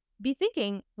 be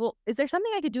thinking, well, is there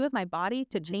something I could do with my body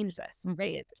to change this? Mhm.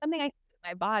 Right? Is there something I can do with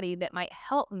my body that might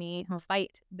help me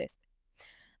fight this?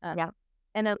 Yeah.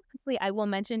 And then lastly, I will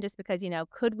mention, just because,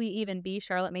 could we even be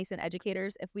Charlotte Mason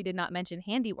educators if we did not mention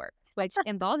handiwork, which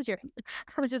involves your hands,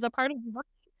 which is a part of your body.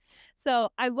 So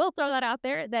I will throw that out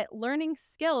there, that learning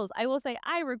skills, I will say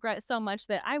I regret so much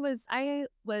that I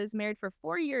was married for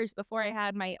 4 years before I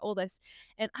had my oldest.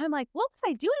 And I'm like, what was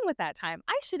I doing with that time?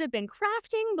 I should have been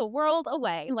crafting the world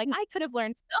away. Like, I could have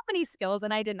learned so many skills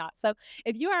and I did not. So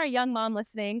if you are a young mom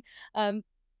listening,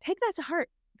 take that to heart.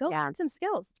 Go learn some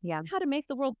skills. Yeah. How to make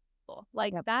the world beautiful.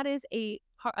 Like, that is a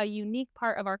unique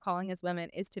part of our calling as women,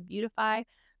 is to beautify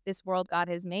this world God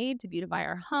has made, to beautify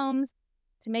our homes,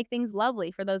 to make things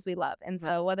lovely for those we love. And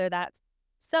so whether that's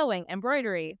sewing,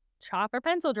 embroidery, chalk or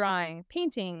pencil drawing,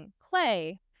 painting,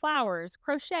 clay, flowers,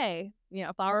 crochet,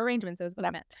 flower arrangements is what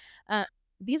I meant.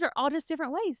 These are all just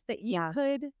different ways that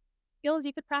skills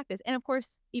you could practice. And of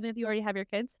course, even if you already have your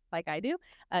kids, like I do,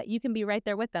 you can be right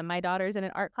there with them. My daughter's in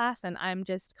an art class and I'm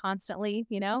just constantly,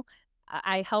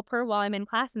 I help her while I'm in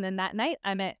class. And then that night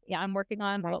I'm working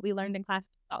on what we learned in class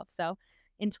myself. So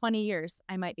in 20 years,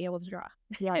 I might be able to draw.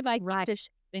 Yeah. if I keep just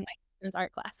showing my students'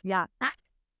 art class. Yeah.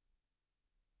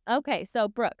 Okay, so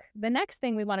Brooke, the next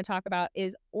thing we want to talk about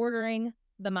is ordering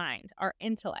the mind, our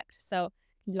intellect. So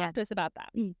talk to us about that.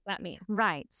 What does that mean?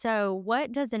 Right. So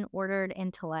what does an ordered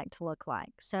intellect look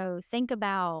like? So think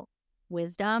about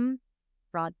wisdom,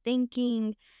 broad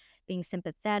thinking, being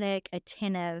sympathetic,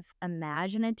 attentive,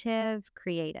 imaginative,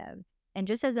 creative. And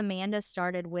just as Amanda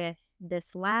started with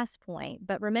this last point,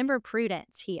 but remember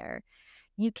prudence here.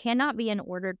 You cannot be an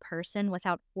ordered person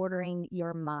without ordering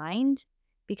your mind,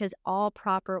 because all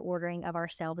proper ordering of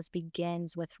ourselves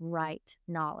begins with right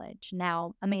knowledge.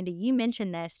 Now, Amanda, you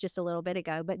mentioned this just a little bit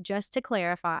ago, but just to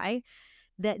clarify,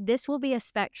 that this will be a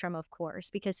spectrum, of course,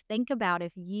 because think about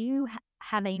if you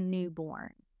have a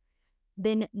newborn,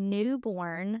 then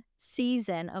newborn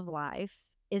season of life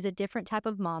is a different type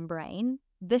of mom brain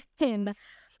than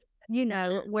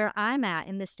where I'm at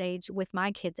in the stage with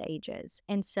my kids' ages.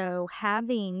 And so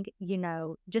having,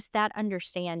 just that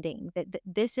understanding that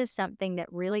this is something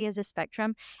that really is a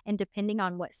spectrum, and depending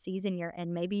on what season you're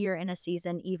in, maybe you're in a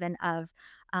season even of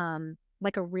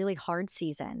like a really hard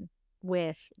season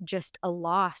with just a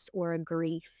loss or a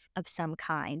grief of some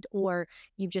kind, or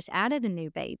you've just added a new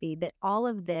baby, that all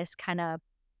of this kind of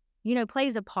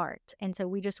plays a part. And so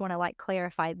we just want to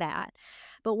clarify that.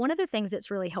 But one of the things that's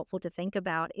really helpful to think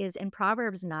about is in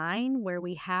Proverbs 9, where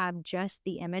we have just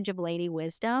the image of Lady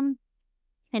Wisdom.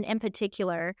 And in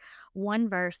particular, one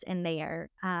verse in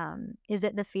there is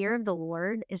that the fear of the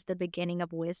Lord is the beginning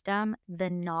of wisdom.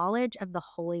 The knowledge of the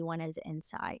Holy One is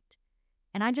insight.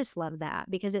 And I just love that,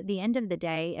 because at the end of the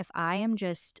day, if I am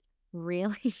just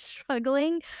really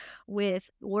struggling with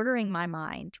ordering my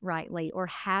mind rightly or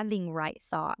having right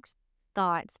thoughts,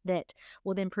 thoughts that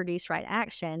will then produce right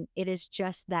action. It is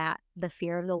just that the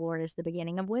fear of the Lord is the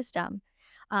beginning of wisdom.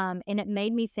 And it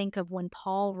made me think of when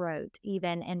Paul wrote,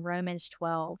 even in Romans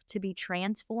 12, to be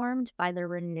transformed by the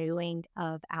renewing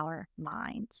of our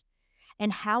minds.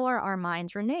 And how are our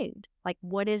minds renewed? Like,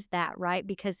 what is that, right?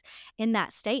 Because in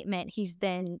that statement, he's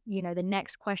then, the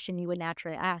next question you would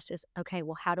naturally ask is, okay,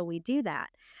 well, how do we do that?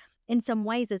 In some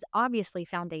ways, is obviously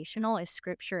foundational is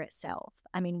scripture itself.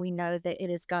 I mean, we know that it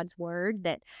is God's word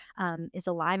that is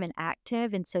alive and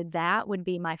active. And so that would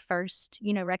be my first,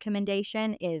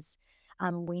 recommendation is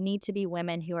we need to be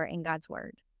women who are in God's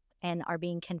word and are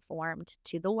being conformed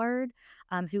to the word,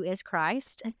 who is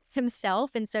Christ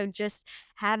himself. And so just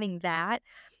having that,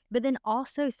 but then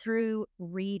also through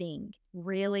reading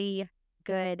really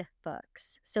good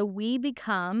books. So we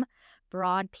become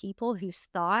broad people whose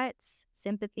thoughts,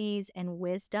 sympathies, and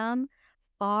wisdom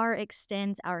far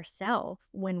extends ourself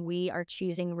when we are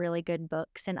choosing really good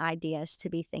books and ideas to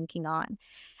be thinking on.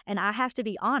 And I have to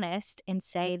be honest and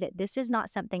say that this is not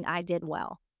something I did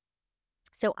well.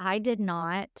 So I did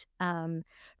not,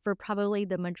 for probably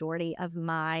the majority of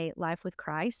my life with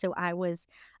Christ. So I was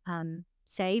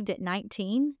saved at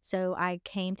 19. So I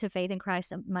came to faith in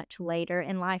Christ much later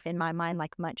in life, in my mind,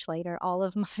 like much later. All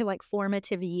of my like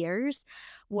formative years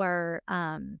were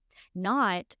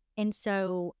not. And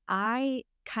so I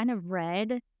kind of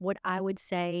read what I would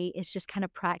say is just kind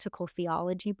of practical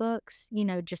theology books,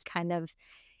 just kind of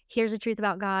here's a truth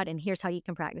about God and here's how you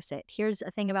can practice it. Here's a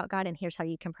thing about God and here's how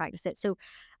you can practice it. So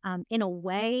in a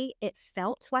way, it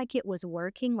felt like it was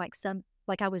working,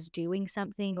 like I was doing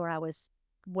something, or I was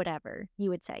whatever you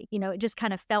would say. It just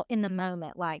kind of felt in the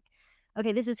moment like,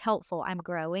 okay, this is helpful. I'm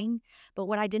growing. But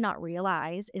what I did not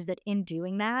realize is that in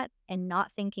doing that and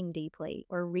not thinking deeply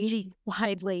or reading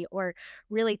widely or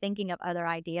really thinking of other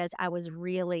ideas, I was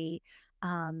really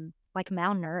like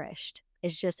malnourished.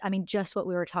 Is just what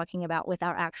we were talking about with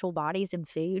our actual bodies and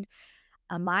food.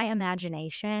 My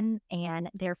imagination and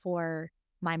therefore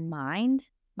my mind,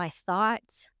 my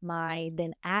thoughts, my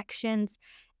then actions,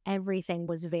 everything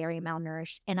was very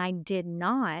malnourished. And I did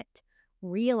not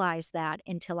realize that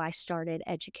until I started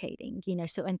educating,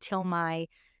 so until my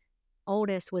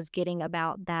oldest was getting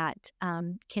about that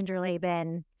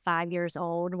Kinderleben, 5 years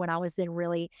old, when I was then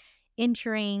really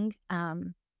entering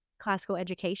classical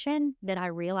education, that I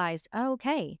realized, oh,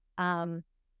 okay, I've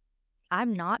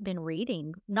not been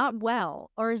reading, not well,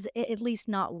 or at least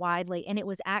not widely. And it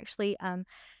was actually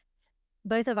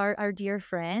both of our dear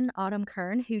friend, Autumn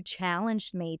Kern, who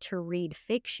challenged me to read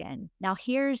fiction. Now,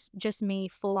 here's just me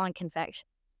full on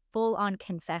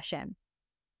confession.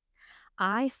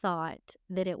 I thought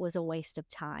that it was a waste of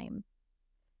time.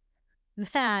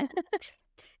 That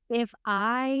if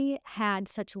I had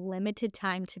such limited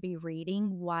time to be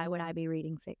reading, why would I be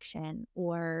reading fiction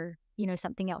or,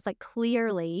 something else? Like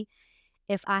clearly,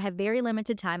 if I have very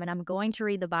limited time and I'm going to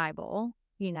read the Bible,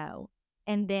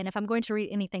 and then if I'm going to read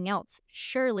anything else,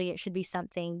 surely it should be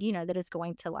something, that is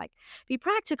going to like be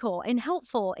practical and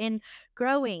helpful and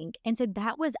growing. And so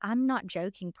that was, I'm not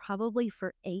joking, probably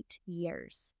for 8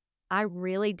 years. I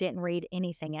really didn't read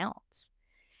anything else.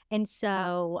 And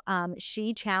so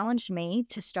she challenged me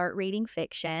to start reading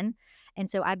fiction. And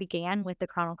so I began with the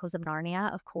Chronicles of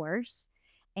Narnia, of course.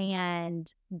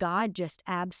 And God just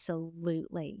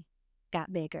absolutely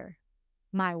got bigger.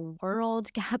 My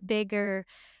world got bigger.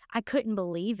 I couldn't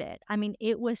believe it. I mean,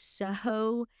 it was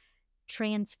so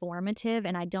transformative.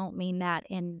 And I don't mean that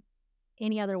in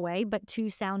any other way, but to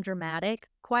sound dramatic,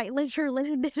 quite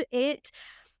literally, it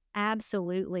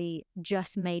absolutely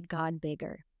just made God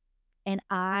bigger. And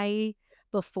I,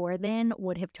 before then,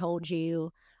 would have told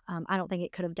you, I don't think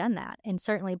it could have done that. And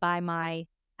certainly by my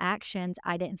actions,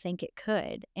 I didn't think it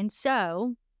could. And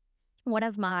so one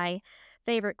of my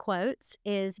favorite quotes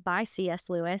is by C.S.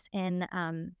 Lewis in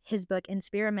his book,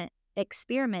 Experiment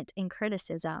in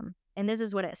Criticism. And this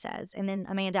is what it says. And then,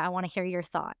 Amanda, I want to hear your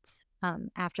thoughts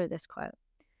after this quote.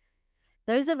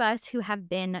 Those of us who have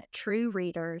been true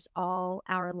readers all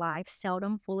our life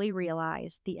seldom fully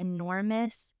realize the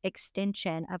enormous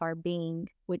extension of our being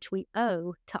which we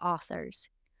owe to authors.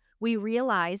 We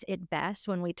realize it best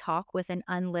when we talk with an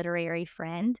unliterary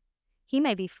friend. He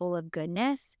may be full of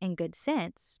goodness and good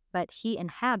sense, but he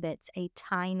inhabits a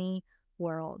tiny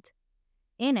world.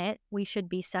 In it, we should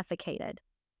be suffocated.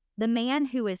 The man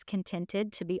who is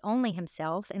contented to be only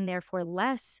himself and therefore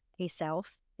less a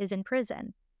self is in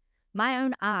prison. My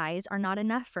own eyes are not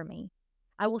enough for me.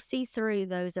 I will see through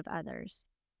those of others.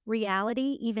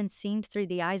 Reality, even seen through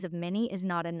the eyes of many, is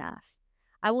not enough.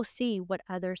 I will see what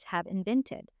others have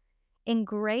invented. In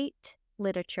great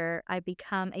literature, I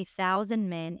become 1,000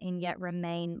 men and yet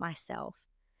remain myself.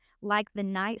 Like the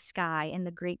night sky in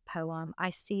the Greek poem, I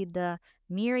see the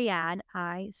myriad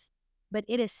eyes, but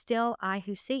it is still I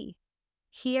who see.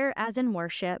 Here, as in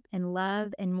worship, in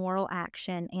love, and moral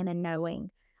action, and in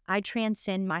knowing, I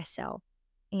transcend myself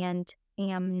and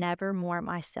am never more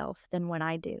myself than when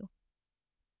I do.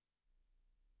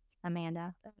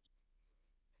 Amanda.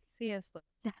 C.S.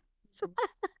 Lewis.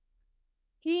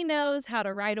 He knows how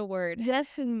to write a word. Yes,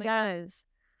 he does.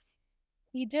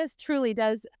 He just truly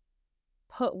does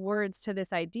put words to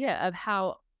this idea of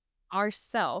how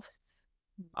ourselves,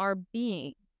 our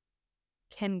being,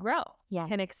 can grow, Yeah.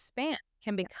 can expand,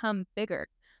 can become bigger.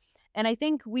 And I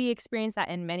think we experience that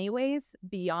in many ways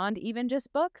beyond even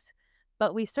just books,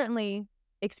 but we certainly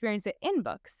experience it in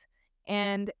books.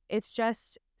 And it's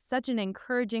just such an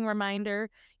encouraging reminder.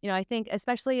 I think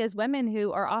especially as women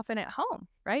who are often at home,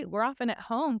 right? We're often at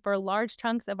home for large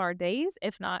chunks of our days,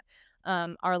 if not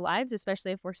our lives,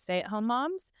 especially if we're stay-at-home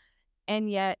moms. And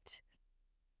yet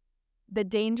the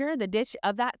danger, the ditch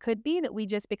of that could be that we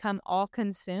just become all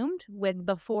consumed with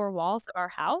the four walls of our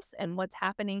house and what's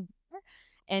happening here,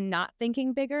 and not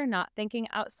thinking bigger, not thinking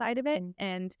outside of it.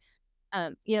 And,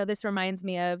 this reminds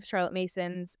me of Charlotte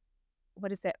Mason's,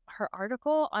 what is it, her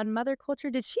article on mother culture.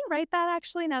 Did she write that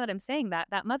actually? Now that I'm saying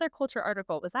that mother culture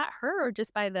article, was that her or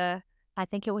just by the I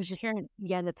think it was just parent?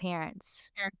 the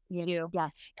parents. Parent Yeah. review. Yeah.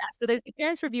 Yeah. So there's the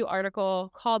Parents Review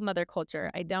article called Mother Culture.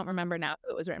 I don't remember now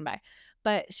who it was written by,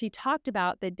 but she talked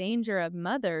about the danger of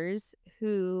mothers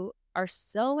who are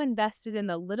so invested in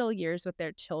the little years with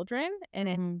their children, and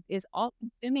it is all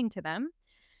consuming to them.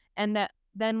 And that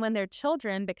then when their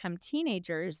children become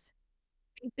teenagers,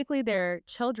 basically their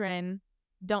children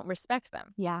don't respect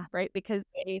them. Yeah. Right. Because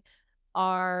they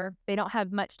don't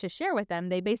have much to share with them.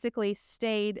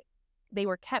 They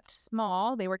were kept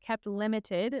small. They were kept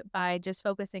limited by just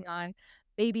focusing on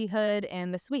babyhood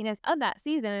and the sweetness of that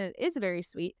season. And it is very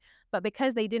sweet. But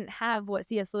because they didn't have what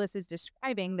C.S. Lewis is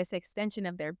describing, this extension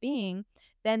of their being,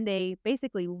 then they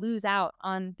basically lose out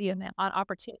on on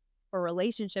opportunities for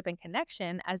relationship and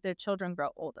connection as their children grow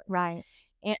older. Right.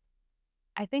 And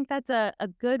I think that's a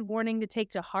good warning to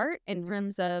take to heart in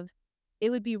terms of it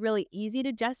would be really easy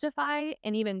to justify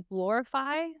and even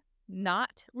glorify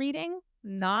not reading,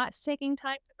 not taking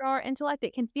time to grow our intellect.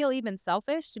 It can feel even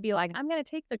selfish to be like, I'm going to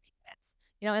take 30 minutes.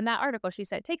 In that article, she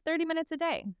said, take 30 minutes a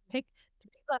day. Pick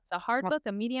 3 books, a hard book,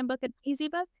 a medium book, an easy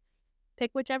book.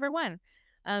 Pick whichever one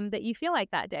that you feel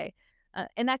like that day.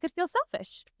 And that could feel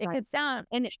selfish. It could sound,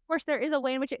 and of course, there is a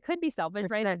way in which it could be selfish,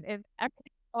 right? If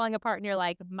everything's falling apart and you're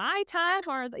like, my time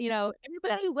or,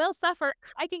 everybody will suffer.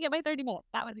 I can get my 30 minutes.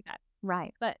 That would be bad.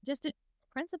 Right. But just a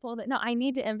principle that, no, I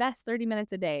need to invest 30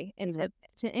 minutes a day into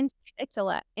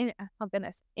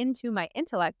my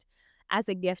intellect as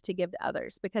a gift to give to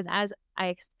others. Because as I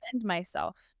extend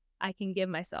myself, I can give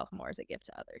myself more as a gift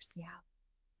to others. Yeah.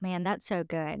 Man, that's so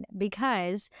good.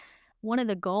 Because one of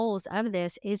the goals of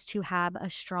this is to have a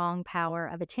strong power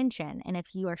of attention. And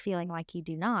if you are feeling like you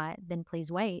do not, then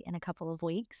please wait. In a couple of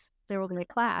weeks, there will be a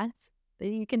class that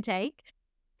you can take.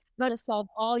 To solve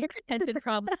all your attention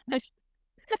problems.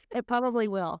 It probably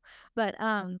will. But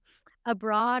a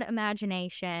broad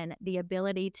imagination, the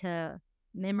ability to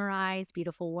memorize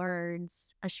beautiful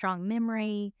words, a strong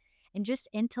memory, and just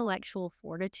intellectual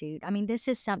fortitude. I mean, this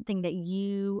is something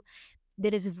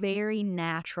that is very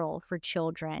natural for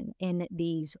children in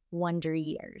these wonder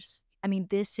years. I mean,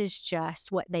 this is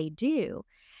just what they do.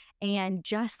 And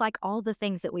just like all the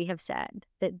things that we have said,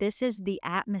 that this is the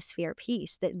atmosphere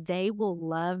piece, that they will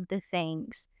love the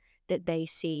things that they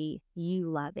see you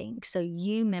loving. So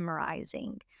you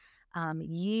memorizing,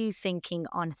 you thinking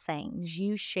on things,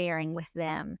 you sharing with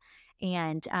them.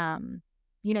 And,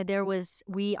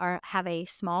 have a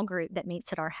small group that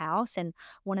meets at our house. And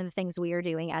one of the things we are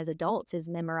doing as adults is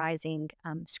memorizing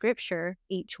scripture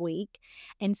each week.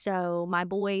 And so my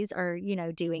boys are,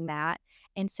 doing that.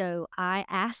 And so I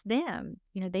asked them,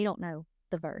 they don't know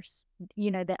the verse,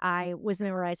 that I was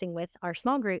memorizing with our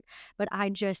small group, but I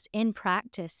just in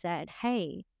practice said,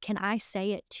 hey, can I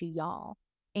say it to y'all?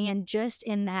 And just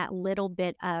in that little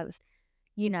bit of,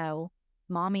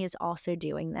 mommy is also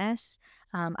doing this,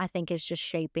 I think is just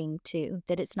shaping too,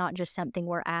 that it's not just something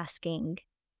we're asking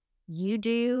you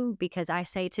do because I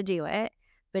say to do it,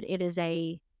 but it is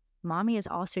mommy is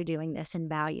also doing this and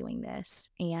valuing this.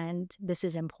 And this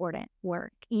is important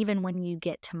work. Even when you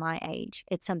get to my age,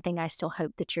 it's something I still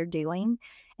hope that you're doing.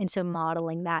 And so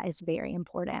modeling that is very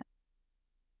important.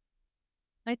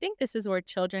 I think this is where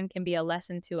children can be a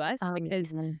lesson to us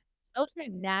because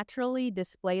children naturally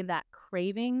display that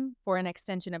craving for an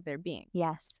extension of their being.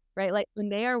 Yes. Right? Like when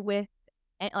they are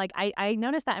I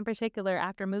noticed that in particular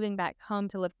after moving back home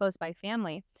to live close by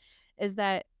family, is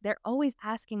that they're always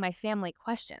asking my family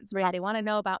questions, right? They want to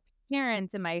know about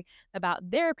parents and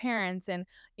about their parents and,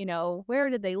 where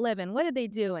did they live and what did they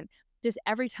do? And just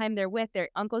every time they're with their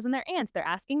uncles and their aunts, they're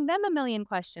asking them a million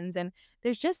questions. And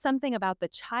there's just something about the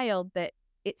child that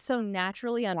it so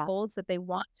naturally unfolds that they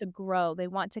want to grow, they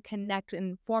want to connect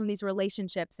and form these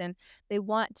relationships, and they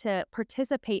want to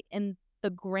participate in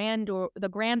the grand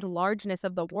largeness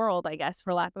of the world, I guess,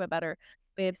 for lack of a better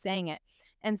way of saying it.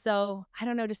 And so I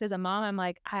don't know, just as a mom, I'm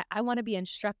like, I want to be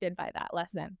instructed by that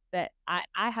lesson, that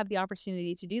I have the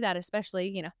opportunity to do that,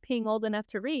 especially, being old enough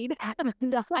to read. I can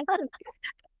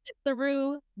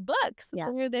through books,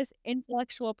 through this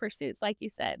intellectual pursuits, like you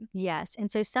said. Yes.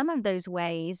 And so some of those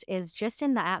ways is just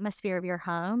in the atmosphere of your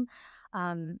home,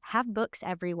 have books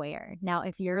everywhere. Now,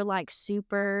 if you're like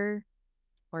super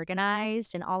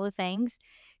organized and all the things,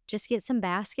 just get some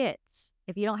baskets.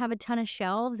 If you don't have a ton of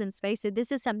shelves and space, so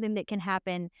this is something that can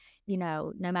happen,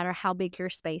 no matter how big your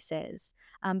space is.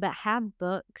 But have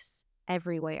books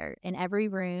everywhere in every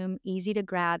room, easy to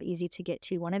grab, easy to get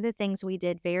to. One of the things we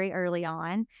did very early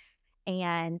on,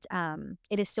 and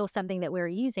it is still something that we're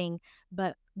using,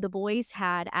 but the boys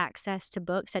had access to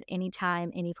books at any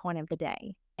time, any point of the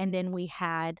day. And then we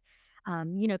had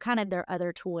kind of their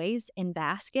other toys in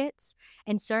baskets.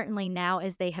 And certainly now,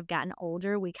 as they have gotten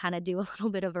older, we kind of do a little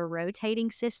bit of a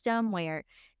rotating system where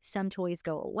some toys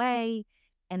go away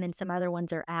and then some other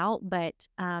ones are out. But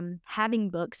having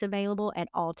books available at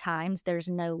all times, there's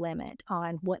no limit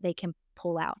on what they can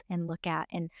pull out and look at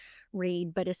and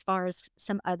read. But as far as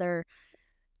some other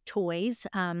toys,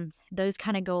 those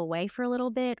kind of go away for a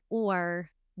little bit, or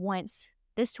once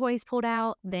this toy is pulled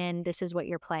out, then this is what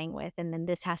you're playing with. And then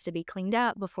this has to be cleaned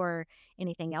up before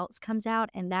anything else comes out.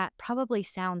 And that probably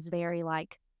sounds very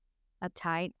like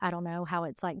uptight. I don't know how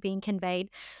it's like being conveyed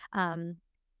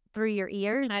through your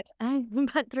ears,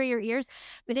 but through your ears.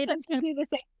 But it is the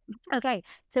same. okay.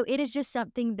 So it is just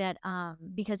something that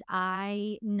because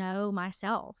I know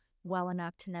myself well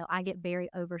enough to know I get very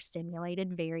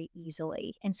overstimulated very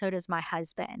easily. And so does my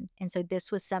husband. And so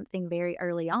this was something very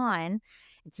early on.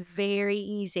 It's very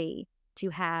easy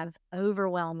to have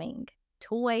overwhelming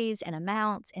toys and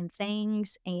amounts and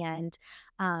things. And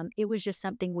it was just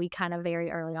something we kind of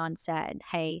very early on said,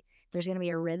 hey, there's going to be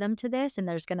a rhythm to this, and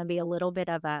there's going to be a little bit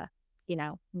of a,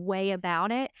 way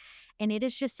about it. And it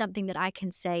is just something that I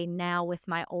can say now with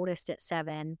my oldest at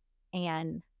 7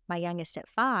 and my youngest at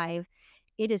 5.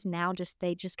 It is now just,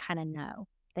 they just kind of know.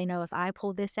 They know if I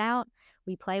pull this out,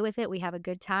 we play with it, we have a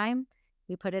good time,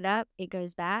 we put it up, it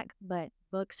goes back. But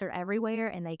books are everywhere,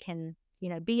 and they can,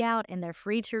 be out, and they're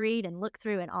free to read and look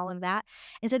through and all of that.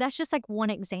 And so that's just like one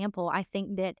example. I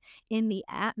think that in the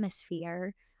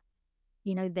atmosphere,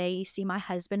 they see my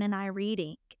husband and I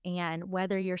reading. And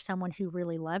whether you're someone who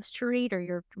really loves to read or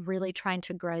you're really trying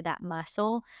to grow that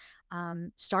muscle,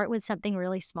 start with something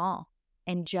really small.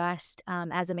 And just,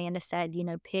 as Amanda said,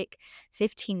 pick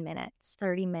 15 minutes,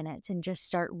 30 minutes, and just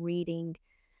start reading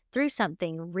through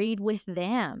something. Read with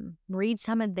them, read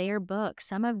some of their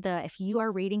books. If you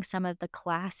are reading some of the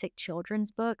classic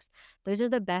children's books, those are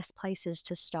the best places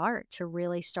to start, to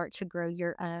really start to grow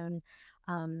your own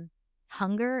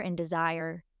hunger and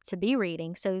desire to be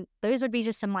reading. So those would be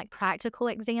just some like practical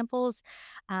examples.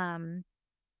 I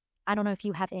don't know if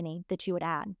you have any that you would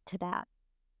add to that.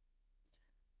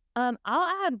 I'll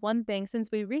add one thing. Since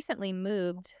we recently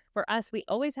moved, for us, we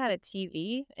always had a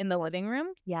TV in the living room.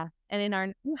 Yeah. And in our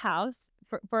new house,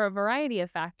 for a variety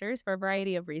of factors, for a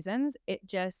variety of reasons, it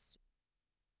just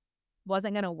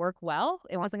wasn't going to work well.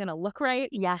 It wasn't going to look right.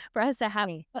 Yeah. For us to have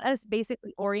us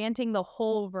basically orienting the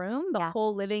whole room, the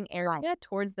whole living area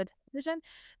towards the television,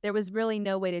 there was really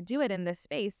no way to do it in this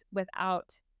space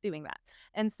without doing that.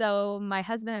 And so my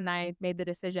husband and I made the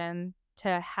decision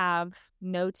to have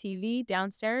no TV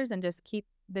downstairs and just keep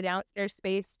the downstairs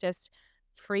space just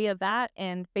free of that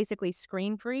and basically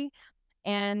screen free.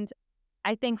 And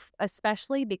I think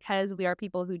especially because we are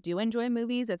people who do enjoy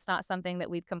movies, it's not something that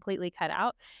we've completely cut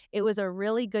out. It was a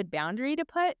really good boundary to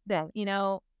put that,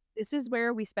 this is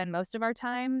where we spend most of our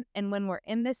time. And when we're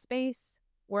in this space,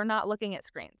 we're not looking at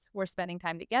screens. We're spending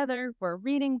time together. We're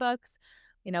reading books.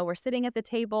 We're sitting at the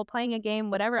table, playing a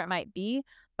game, whatever it might be.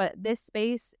 But this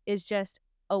space is just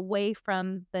away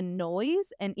from the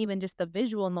noise and even just the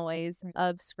visual noise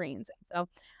of screens. So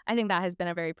I think that has been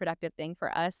a very productive thing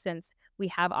for us, since we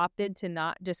have opted to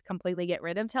not just completely get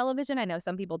rid of television. I know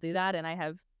some people do that, and I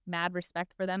have mad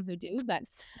respect for them who do. But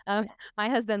my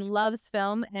husband loves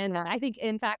film, and I think,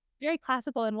 in fact, very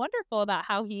classical and wonderful about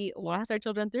how he walks our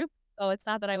children through So it's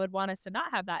not that I would want us to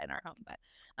not have that in our home, but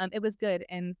it was good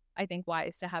and I think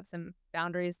wise to have some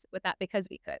boundaries with that because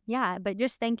we could. Yeah, but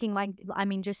just thinking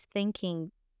just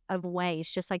thinking of ways,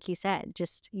 just like you said,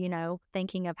 just,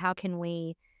 thinking of how can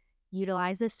we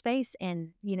utilize this space and,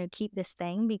 keep this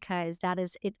thing because that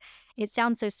is it. It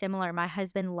sounds so similar. My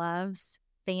husband loves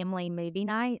family movie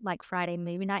night, like Friday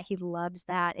movie night. He loves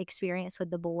that experience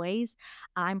with the boys.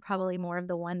 I'm probably more of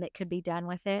the one that could be done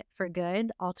with it for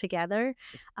good altogether.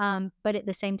 But at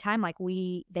the same time, like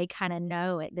they kind of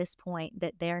know at this point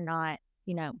that they're not,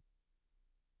 you know,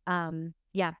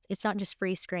 yeah, it's not just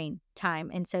free screen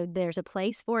time. And so there's a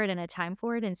place for it and a time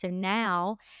for it. And so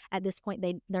now at this point,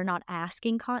 they're not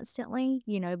asking constantly,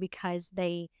 because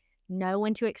they know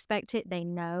when to expect it. They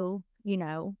know,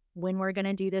 when we're going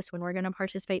to do this, when we're going to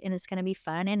participate, and it's going to be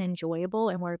fun and enjoyable,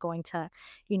 and we're going to,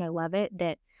 love it,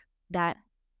 that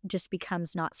just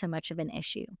becomes not so much of an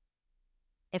issue,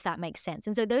 if that makes sense.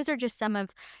 And so those are just some of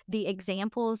the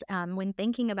examples when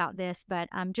thinking about this, but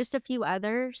just a few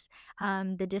others.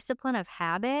 The discipline of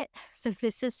habit. So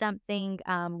this is something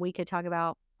we could talk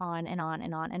about on and on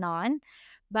and on and on.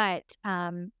 But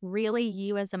really,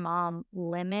 you as a mom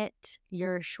limit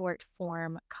your short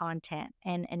form content.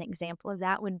 And an example of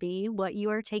that would be what you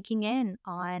are taking in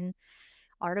on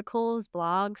articles,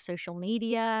 blogs, social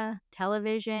media,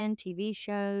 television, TV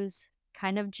shows,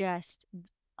 kind of just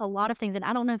a lot of things. And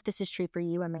I don't know if this is true for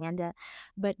you, Amanda,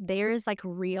 but there's like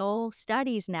real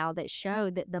studies now that show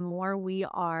that the more we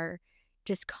are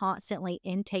just constantly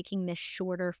intaking this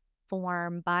shorter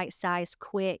form, bite-sized,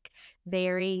 quick,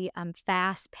 very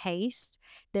fast-paced,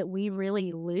 that we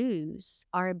really lose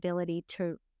our ability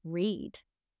to read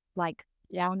like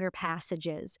longer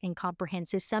passages and comprehend.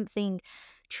 So something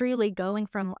truly going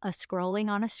from a scrolling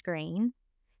on a screen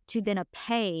to then a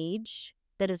page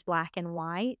that is black and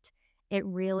white, it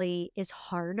really is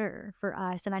harder for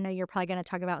us. And I know you're probably going to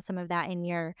talk about some of that in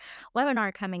your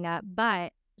webinar coming up.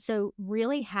 But so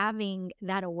really having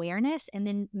that awareness and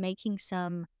then making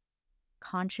some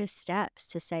conscious steps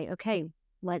to say, okay,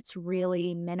 let's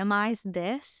really minimize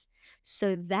this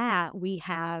so that we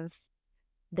have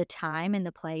the time and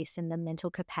the place and the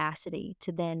mental capacity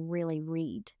to then really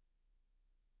read.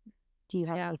 Do you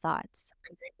have any thoughts?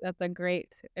 That's a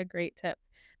great tip.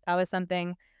 That was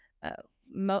something,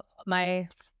 my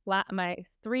my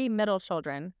 3 middle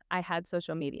children, I had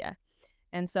social media.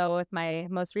 And so with my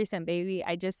most recent baby,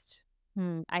 I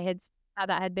had how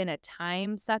that had been a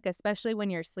time suck, especially when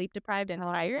you're sleep deprived and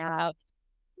tired, how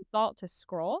default to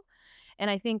scroll. And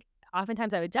I think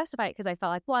oftentimes I would justify it because I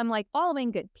felt like, well, I'm like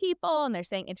following good people and they're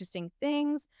saying interesting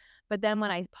things. But then when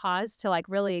I paused to like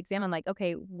really examine, like,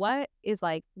 okay, what is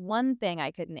like one thing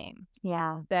I could name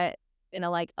Yeah. that,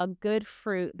 like a good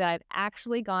fruit that I've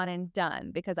actually gone and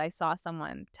done because I saw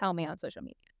someone tell me on social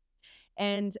media.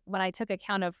 And when I took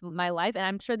account of my life, and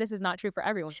I'm sure this is not true for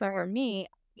everyone, but for me,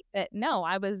 that no,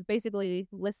 I was basically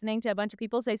listening to a bunch of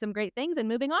people say some great things and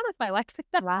moving on with my life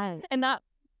Right. and not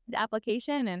the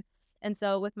application. And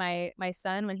so with my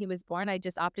son, when he was born, I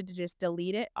just opted to just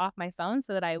delete it off my phone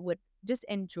so that I would just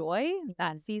enjoy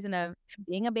that season of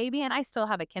being a baby. And I still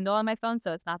have a Kindle on my phone,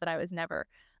 so it's not that I was never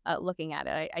looking at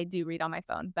it. I do read on my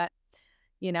phone, but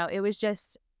it was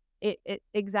just it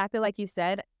exactly like you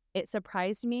said. It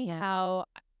surprised me how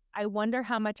I wonder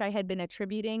how much I had been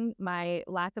attributing my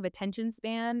lack of attention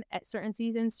span at certain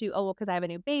seasons to, oh, well, because I have a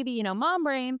new baby, mom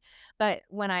brain. But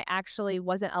when I actually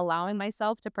wasn't allowing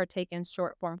myself to partake in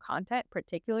short form content,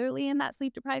 particularly in that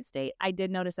sleep deprived state, I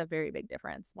did notice a very big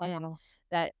difference. Wow.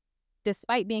 That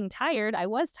despite being tired, I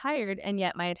was tired, and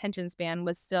yet my attention span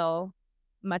was still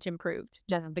much improved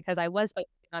just because I was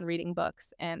focusing on reading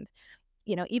books and,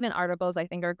 even articles I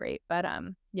think are great. But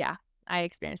yeah, I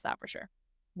experienced that for sure.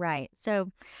 Right.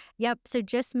 So, yep. So,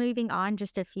 just moving on,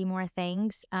 just a few more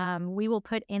things. We will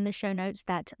put in the show notes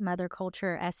that mother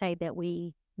culture essay that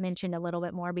we mentioned a little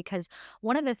bit more because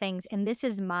one of the things, and this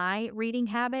is my reading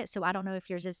habit, so I don't know if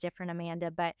yours is different, Amanda,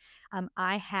 but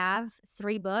I have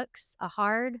 3 books, a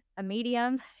hard, a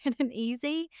medium, and an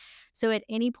easy. So, at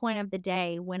any point of the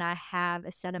day when I have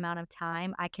a set amount of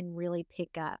time, I can really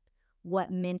pick up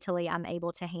what mentally I'm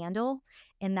able to handle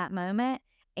in that moment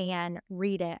and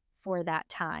read it for that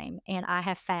time. And I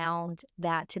have found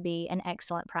that to be an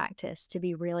excellent practice to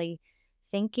be really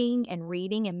thinking and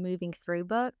reading and moving through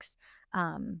books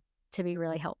to be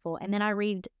really helpful. And then I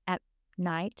read at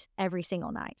night every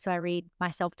single night. So I read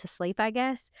myself to sleep, I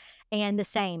guess. And the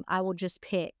same, I will just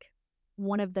pick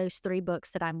one of those 3 books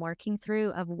that I'm working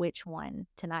through of which one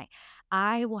tonight.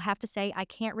 I will have to say I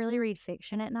can't really read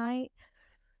fiction at night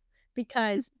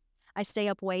because I stay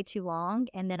up way too long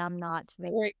and then I'm not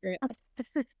very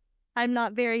Great. I'm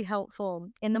not very helpful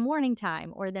in the morning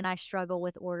time, or then I struggle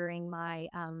with ordering my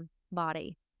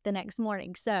body the next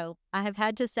morning. So I have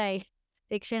had to say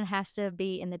fiction has to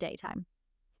be in the daytime.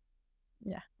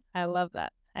 Yeah, I love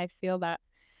that. I feel that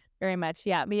very much.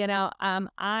 Yeah, but,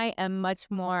 I am much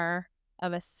more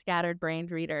of a scattered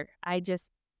brained reader. I just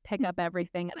pick up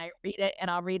everything and I read it, and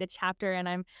I'll read a chapter and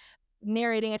I'm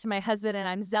narrating it to my husband and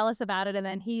I'm zealous about it. And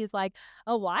then he's like,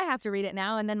 oh, well, I have to read it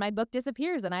now. And then my book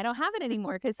disappears and I don't have it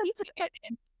anymore because he took it.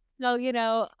 And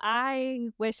so, I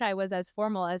wish I was as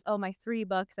formal as, oh, my 3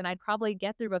 books, and I'd probably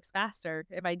get through books faster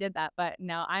if I did that. But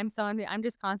no, I'm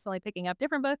just constantly picking up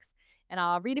different books and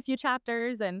I'll read a few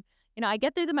chapters and, I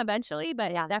get through them eventually,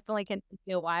 but yeah, definitely can take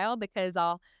me a while because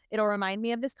it'll remind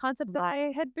me of this concept that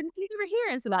I had been reading over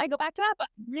here. And so then I go back to that, but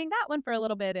reading that one for a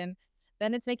little bit. And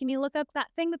then it's making me look up that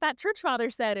thing that church father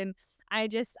said. And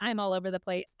I'm all over the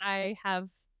place. I have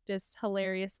just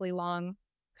hilariously long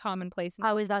commonplace.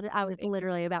 I was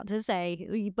literally about to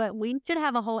say, but we should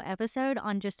have a whole episode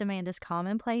on just Amanda's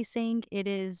commonplacing. It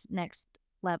is next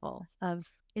level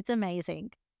it's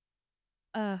amazing.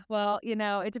 Well,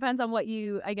 it depends on what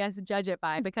you, I guess, judge it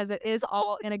by, because it is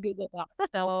all in a Google Doc.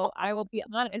 So I will be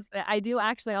honest that I do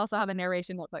actually also have a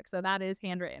narration notebook. So that is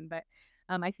handwritten, but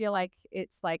I feel like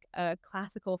it's like a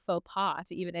classical faux pas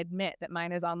to even admit that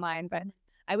mine is online, but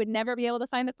I would never be able to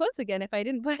find the quotes again if I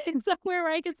didn't put it somewhere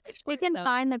where I could search for We it. can So,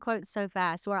 find the quotes so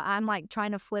fast where I'm like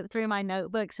trying to flip through my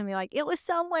notebooks and be like, it was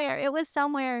somewhere.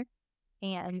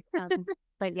 And,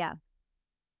 but yeah.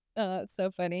 it's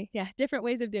so funny. Yeah, different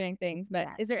ways of doing things. But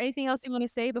Yeah. is there anything else you want to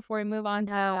say before we move on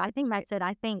to? No, I think that's it.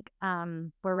 I think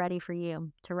we're ready for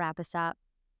you to wrap us up.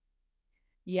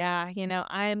 Yeah,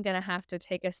 I'm going to have to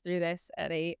take us through this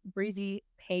at a breezy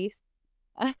pace.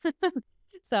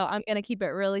 So I'm going to keep it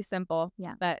really simple.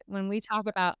 Yeah. But when we talk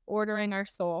about ordering our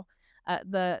soul,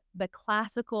 the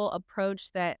classical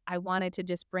approach that I wanted to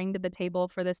just bring to the table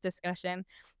for this discussion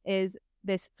is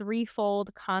this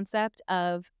threefold concept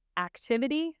of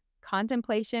activity,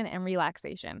 contemplation, and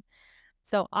relaxation.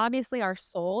 So obviously our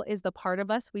soul is the part of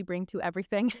us we bring to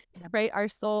everything, right? Our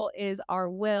soul is our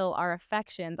will, our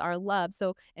affections, our love.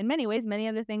 So in many ways, many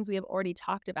of the things we have already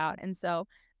talked about. And so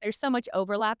there's so much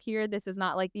overlap here. This is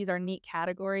not like these are neat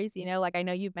categories, like I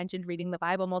know you've mentioned reading the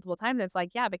Bible multiple times. It's like,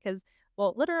 yeah, because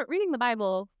literally reading the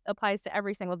Bible applies to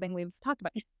every single thing we've talked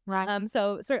about. Right.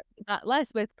 So certainly not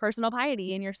less with personal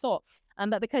piety in your soul.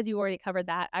 But because you already covered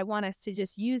that, I want us to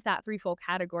just use that threefold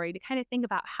category to kind of think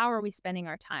about how are we spending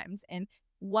our times and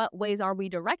what ways are we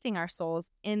directing our souls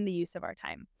in the use of our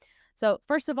time. So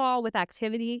first of all, with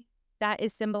activity, that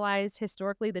is symbolized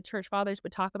historically. The church fathers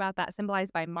would talk about that,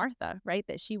 symbolized by Martha, right?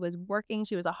 That she was working,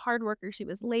 she was a hard worker, she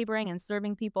was laboring and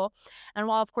serving people. And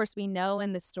while, of course, we know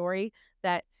in the story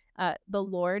that the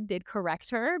Lord did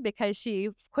correct her because she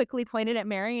quickly pointed at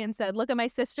Mary and said, look at my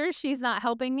sister, she's not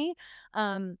helping me.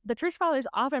 The church fathers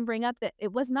often bring up that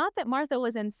it was not that Martha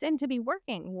was in sin to be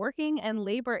working. Working and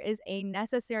labor is a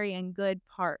necessary and good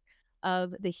part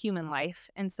of the human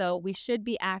life. And so we should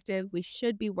be active, we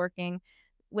should be working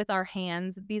with our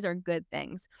hands. These are good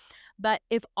things. But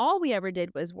if all we ever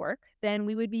did was work, then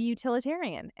we would be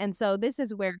utilitarian. And so this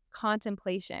is where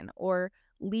contemplation or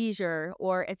leisure,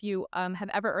 or if you have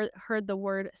ever heard the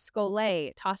word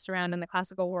scole tossed around in the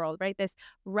classical world, right? This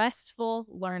restful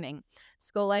learning.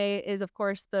 Scole is, of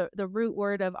course, the root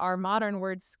word of our modern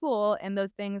word school, and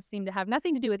those things seem to have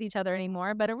nothing to do with each other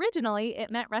anymore. But originally, it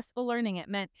meant restful learning. It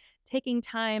meant taking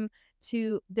time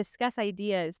to discuss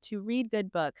ideas, to read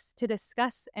good books, to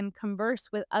discuss and converse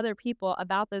with other people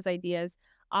about those ideas,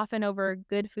 often over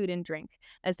good food and drink,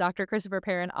 as Dr. Christopher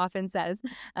Perrin often says.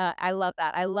 I love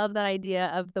that. I love that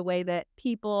idea of the way that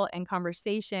people and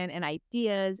conversation and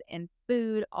ideas and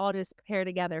food all just pair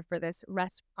together for this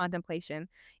rest contemplation.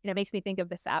 It makes me think of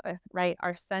the Sabbath, right?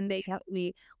 Our Sundays,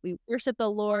 we worship the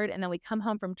Lord, and then we come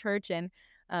home from church, and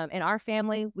in our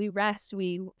family, we rest.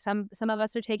 Some of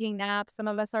us are taking naps, some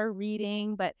of us are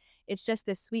reading, but it's just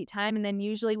this sweet time. And then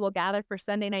usually we'll gather for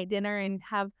Sunday night dinner and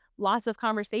have lots of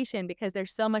conversation because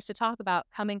there's so much to talk about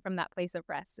coming from that place of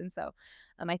rest. And so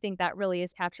I think that really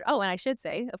is captured. Oh, and I should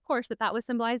say, of course, that was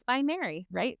symbolized by Mary,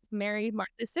 right? Mary,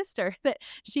 Martha's sister, that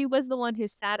she was the one who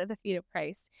sat at the feet of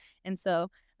Christ. And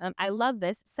so I love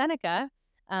this. Seneca,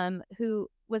 who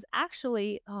was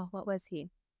actually, oh, what was he?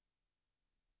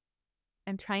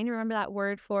 I'm trying to remember that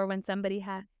word for when somebody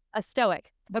had a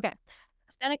stoic. Okay.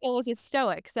 Seneca was a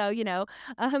stoic. So,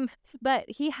 but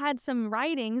he had some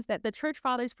writings that the church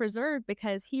fathers preserved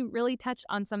because he really touched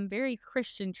on some very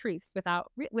Christian truths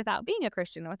without being a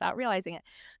Christian, without realizing it.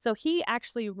 So he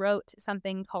actually wrote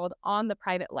something called On the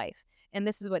Private Life. And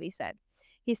this is what he said.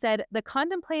 He said, the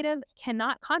contemplative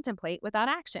cannot contemplate without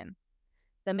action.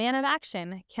 the man of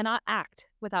action cannot act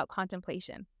without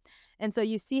contemplation. And so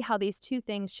you see how these two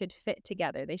things should fit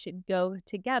together. They should go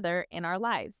together in our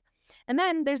lives. And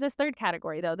then there's this third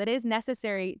category, though, that is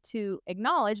necessary to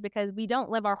acknowledge because we don't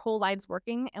live our whole lives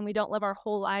working and we don't live our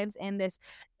whole lives in this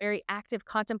very active,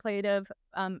 contemplative,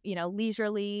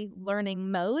 leisurely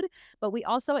learning mode. But we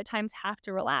also at times have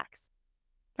to relax.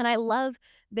 And I love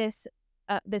this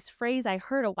phrase I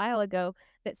heard a while ago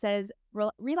that says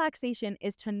relaxation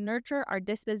is to nurture our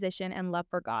disposition and love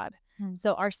for God.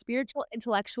 So our spiritual,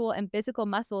 intellectual, and physical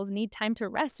muscles need time to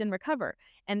rest and recover.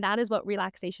 And that is what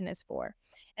relaxation is for.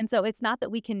 And so it's not that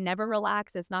we can never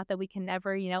relax. It's not that we can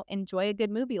never, enjoy a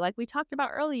good movie like we talked about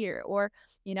earlier. Or,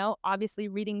 obviously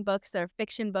reading books or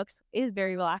fiction books is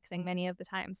very relaxing many of the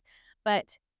times.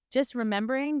 But just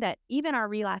remembering that even our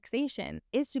relaxation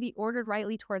is to be ordered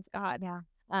rightly towards God. Yeah.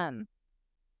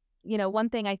 One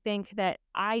thing I think that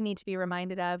I need to be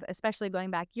reminded of, especially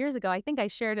going back years ago, I think I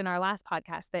shared in our last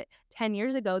podcast that 10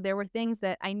 years ago, there were things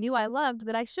that I knew I loved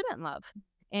that I shouldn't love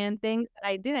and things that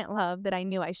I didn't love that I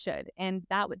knew I should. And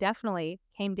that definitely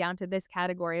came down to this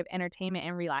category of entertainment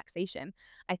and relaxation.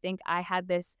 I think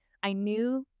I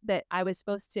knew that I was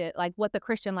supposed to, like, what the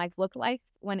Christian life looked like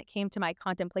when it came to my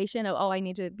contemplation of, I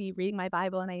need to be reading my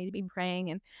Bible and I need to be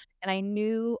praying. And I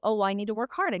knew, I need to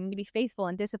work hard. I need to be faithful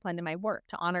and disciplined in my work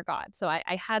to honor God. So I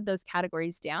had those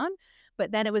categories down,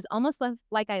 but then it was almost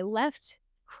like I left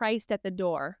Christ at the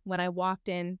door when I walked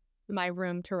in my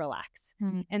room to relax.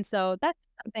 And so that's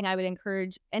something I would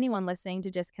encourage anyone listening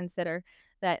to just consider,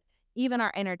 that even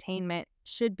our entertainment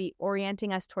should be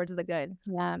orienting us towards the good.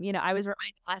 I was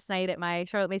reminded last night at my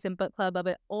Charlotte Mason book club of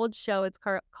an old show. It's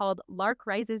called Lark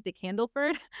Rises to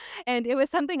Candleford. And it was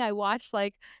something I watched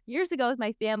like years ago with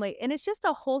my family. And it's just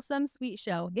a wholesome, sweet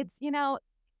show. It's,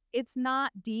 it's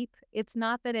not deep. It's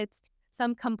not that it's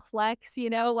some complex,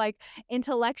 like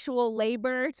intellectual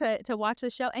labor to watch the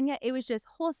show. And yet it was just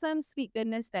wholesome, sweet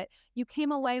goodness that you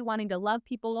came away wanting to love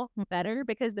people better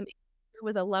because the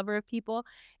was a lover of people,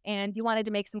 and you wanted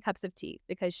to make some cups of tea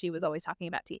because she was always talking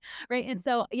about tea, right? And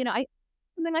so,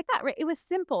 something like that, right? It was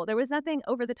simple. There was nothing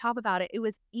over the top about it. It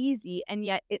was easy, and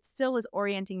yet it still was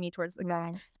orienting me towards the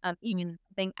good, even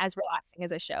thing as relaxing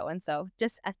as a show. And so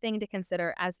just a thing to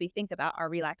consider as we think about our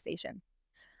relaxation.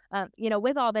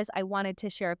 With all this, I wanted to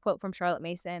share a quote from Charlotte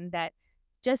Mason that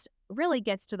just really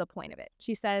gets to the point of it.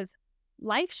 She says,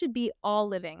 "Life should be all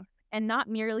living and not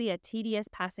merely a tedious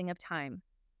passing of time.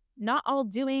 Not all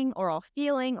doing or all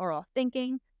feeling or all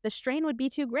thinking, the strain would be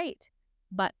too great,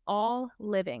 but all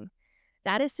living.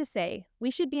 That is to say,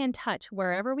 we should be in touch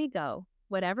wherever we go,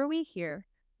 whatever we hear,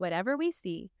 whatever we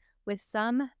see, with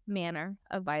some manner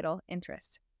of vital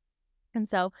interest." And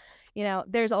so,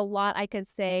 there's a lot I could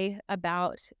say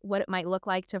about what it might look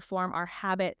like to form our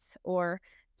habits or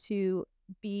to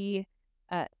be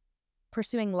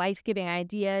pursuing life-giving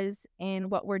ideas in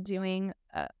what we're doing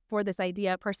for this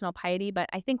idea of personal piety. But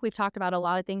I think we've talked about a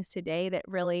lot of things today that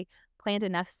really plant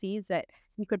enough seeds that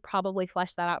you could probably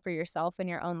flesh that out for yourself in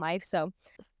your own life. So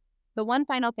the one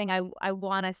final thing I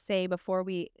want to say before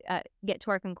we get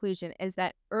to our conclusion is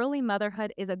that early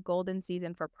motherhood is a golden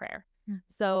season for prayer.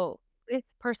 So with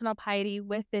personal piety,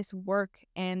 with this work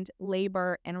and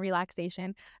labor and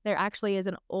relaxation, there actually is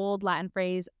an old Latin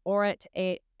phrase, orat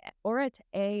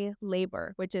a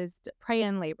labor, which is pray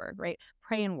and labor, right?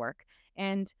 Pray and work.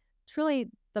 And truly,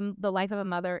 the life of a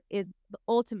mother is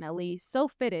ultimately so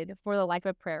fitted for the life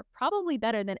of prayer, probably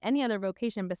better than any other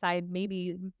vocation beside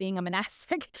maybe being a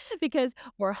monastic, because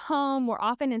we're home. We're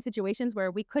often in situations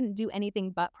where we couldn't do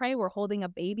anything but pray. We're holding a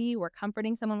baby. We're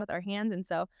comforting someone with our hands. And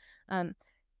so,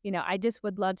 I just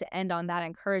would love to end on that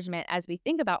encouragement as we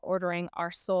think about ordering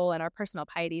our soul and our personal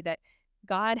piety, that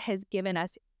God has given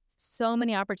us so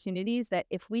many opportunities that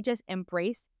if we just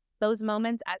embrace those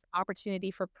moments as opportunity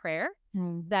for prayer,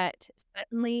 that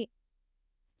suddenly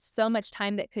so much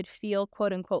time that could feel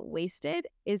quote unquote wasted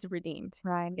is redeemed.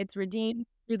 Right. It's redeemed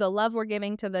through the love we're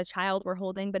giving to the child we're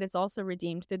holding, but it's also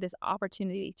redeemed through this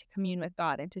opportunity to commune with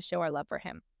God and to show our love for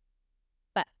him.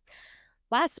 But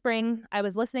last spring, I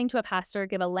was listening to a pastor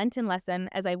give a Lenten lesson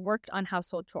as I worked on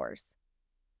household chores.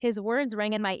 His words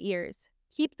rang in my ears: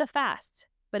 "Keep the fast,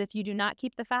 but if you do not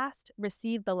keep the fast,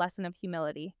 receive the lesson of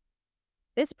humility."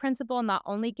 This principle not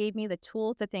only gave me the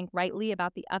tool to think rightly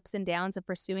about the ups and downs of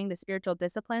pursuing the spiritual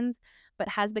disciplines, but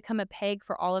has become a peg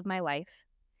for all of my life.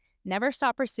 Never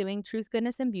stop pursuing truth,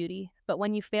 goodness, and beauty, but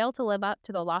when you fail to live up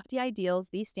to the lofty ideals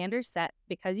these standards set,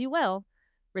 because you will,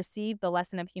 receive the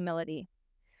lesson of humility.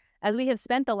 As we have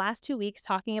spent the last 2 weeks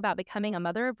talking about becoming a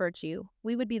mother of virtue,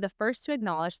 we would be the first to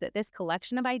acknowledge that this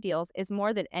collection of ideals is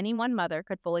more than any one mother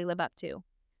could fully live up to.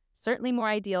 certainly more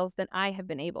ideals than I have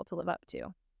been able to live up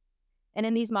to. And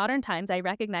in these modern times, I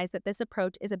recognize that this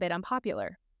approach is a bit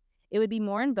unpopular. It would be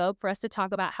more in vogue for us to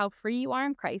talk about how free you are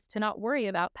in Christ to not worry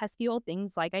about pesky old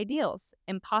things like ideals,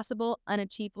 impossible,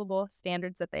 unachievable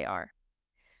standards that they are.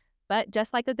 But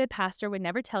just like a good pastor would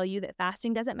never tell you that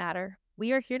fasting doesn't matter,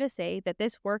 we are here to say that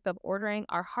this work of ordering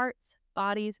our hearts,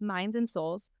 bodies, minds, and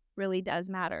souls really does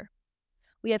matter.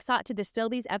 We have sought to distill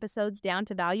these episodes down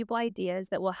to valuable ideas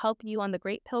that will help you on the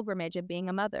great pilgrimage of being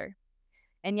a mother.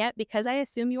 And yet, because I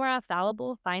assume you are a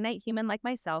fallible, finite human like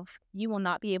myself, you will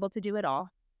not be able to do it all.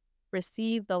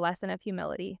 Receive the lesson of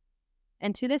humility.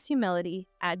 And to this humility,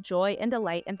 add joy and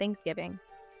delight and thanksgiving.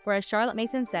 For as Charlotte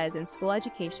Mason says in School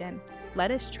Education,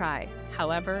 let us try,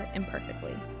 however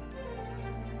imperfectly.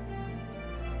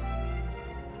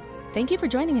 Thank you for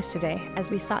joining us today as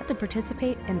we sought to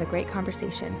participate in the great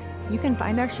conversation. You can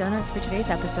find our show notes for today's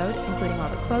episode, including all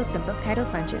the quotes and book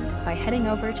titles mentioned, by heading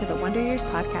over to the Wonder Years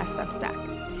Podcast Substack.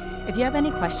 If you have any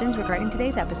questions regarding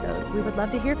today's episode, we would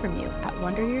love to hear from you at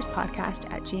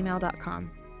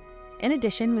wonderyearspodcast@gmail.com. In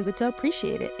addition, we would so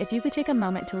appreciate it if you could take a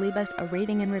moment to leave us a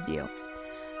rating and review.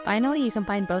 Finally, you can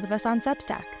find both of us on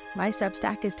Substack. My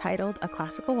Substack is titled A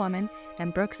Classical Woman,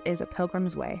 and Brooke's is A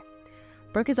Pilgrim's Way.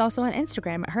 Brooke is also on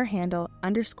Instagram at her handle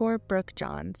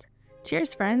 _BrookeJohns.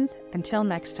 Cheers, friends. Until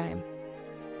next time.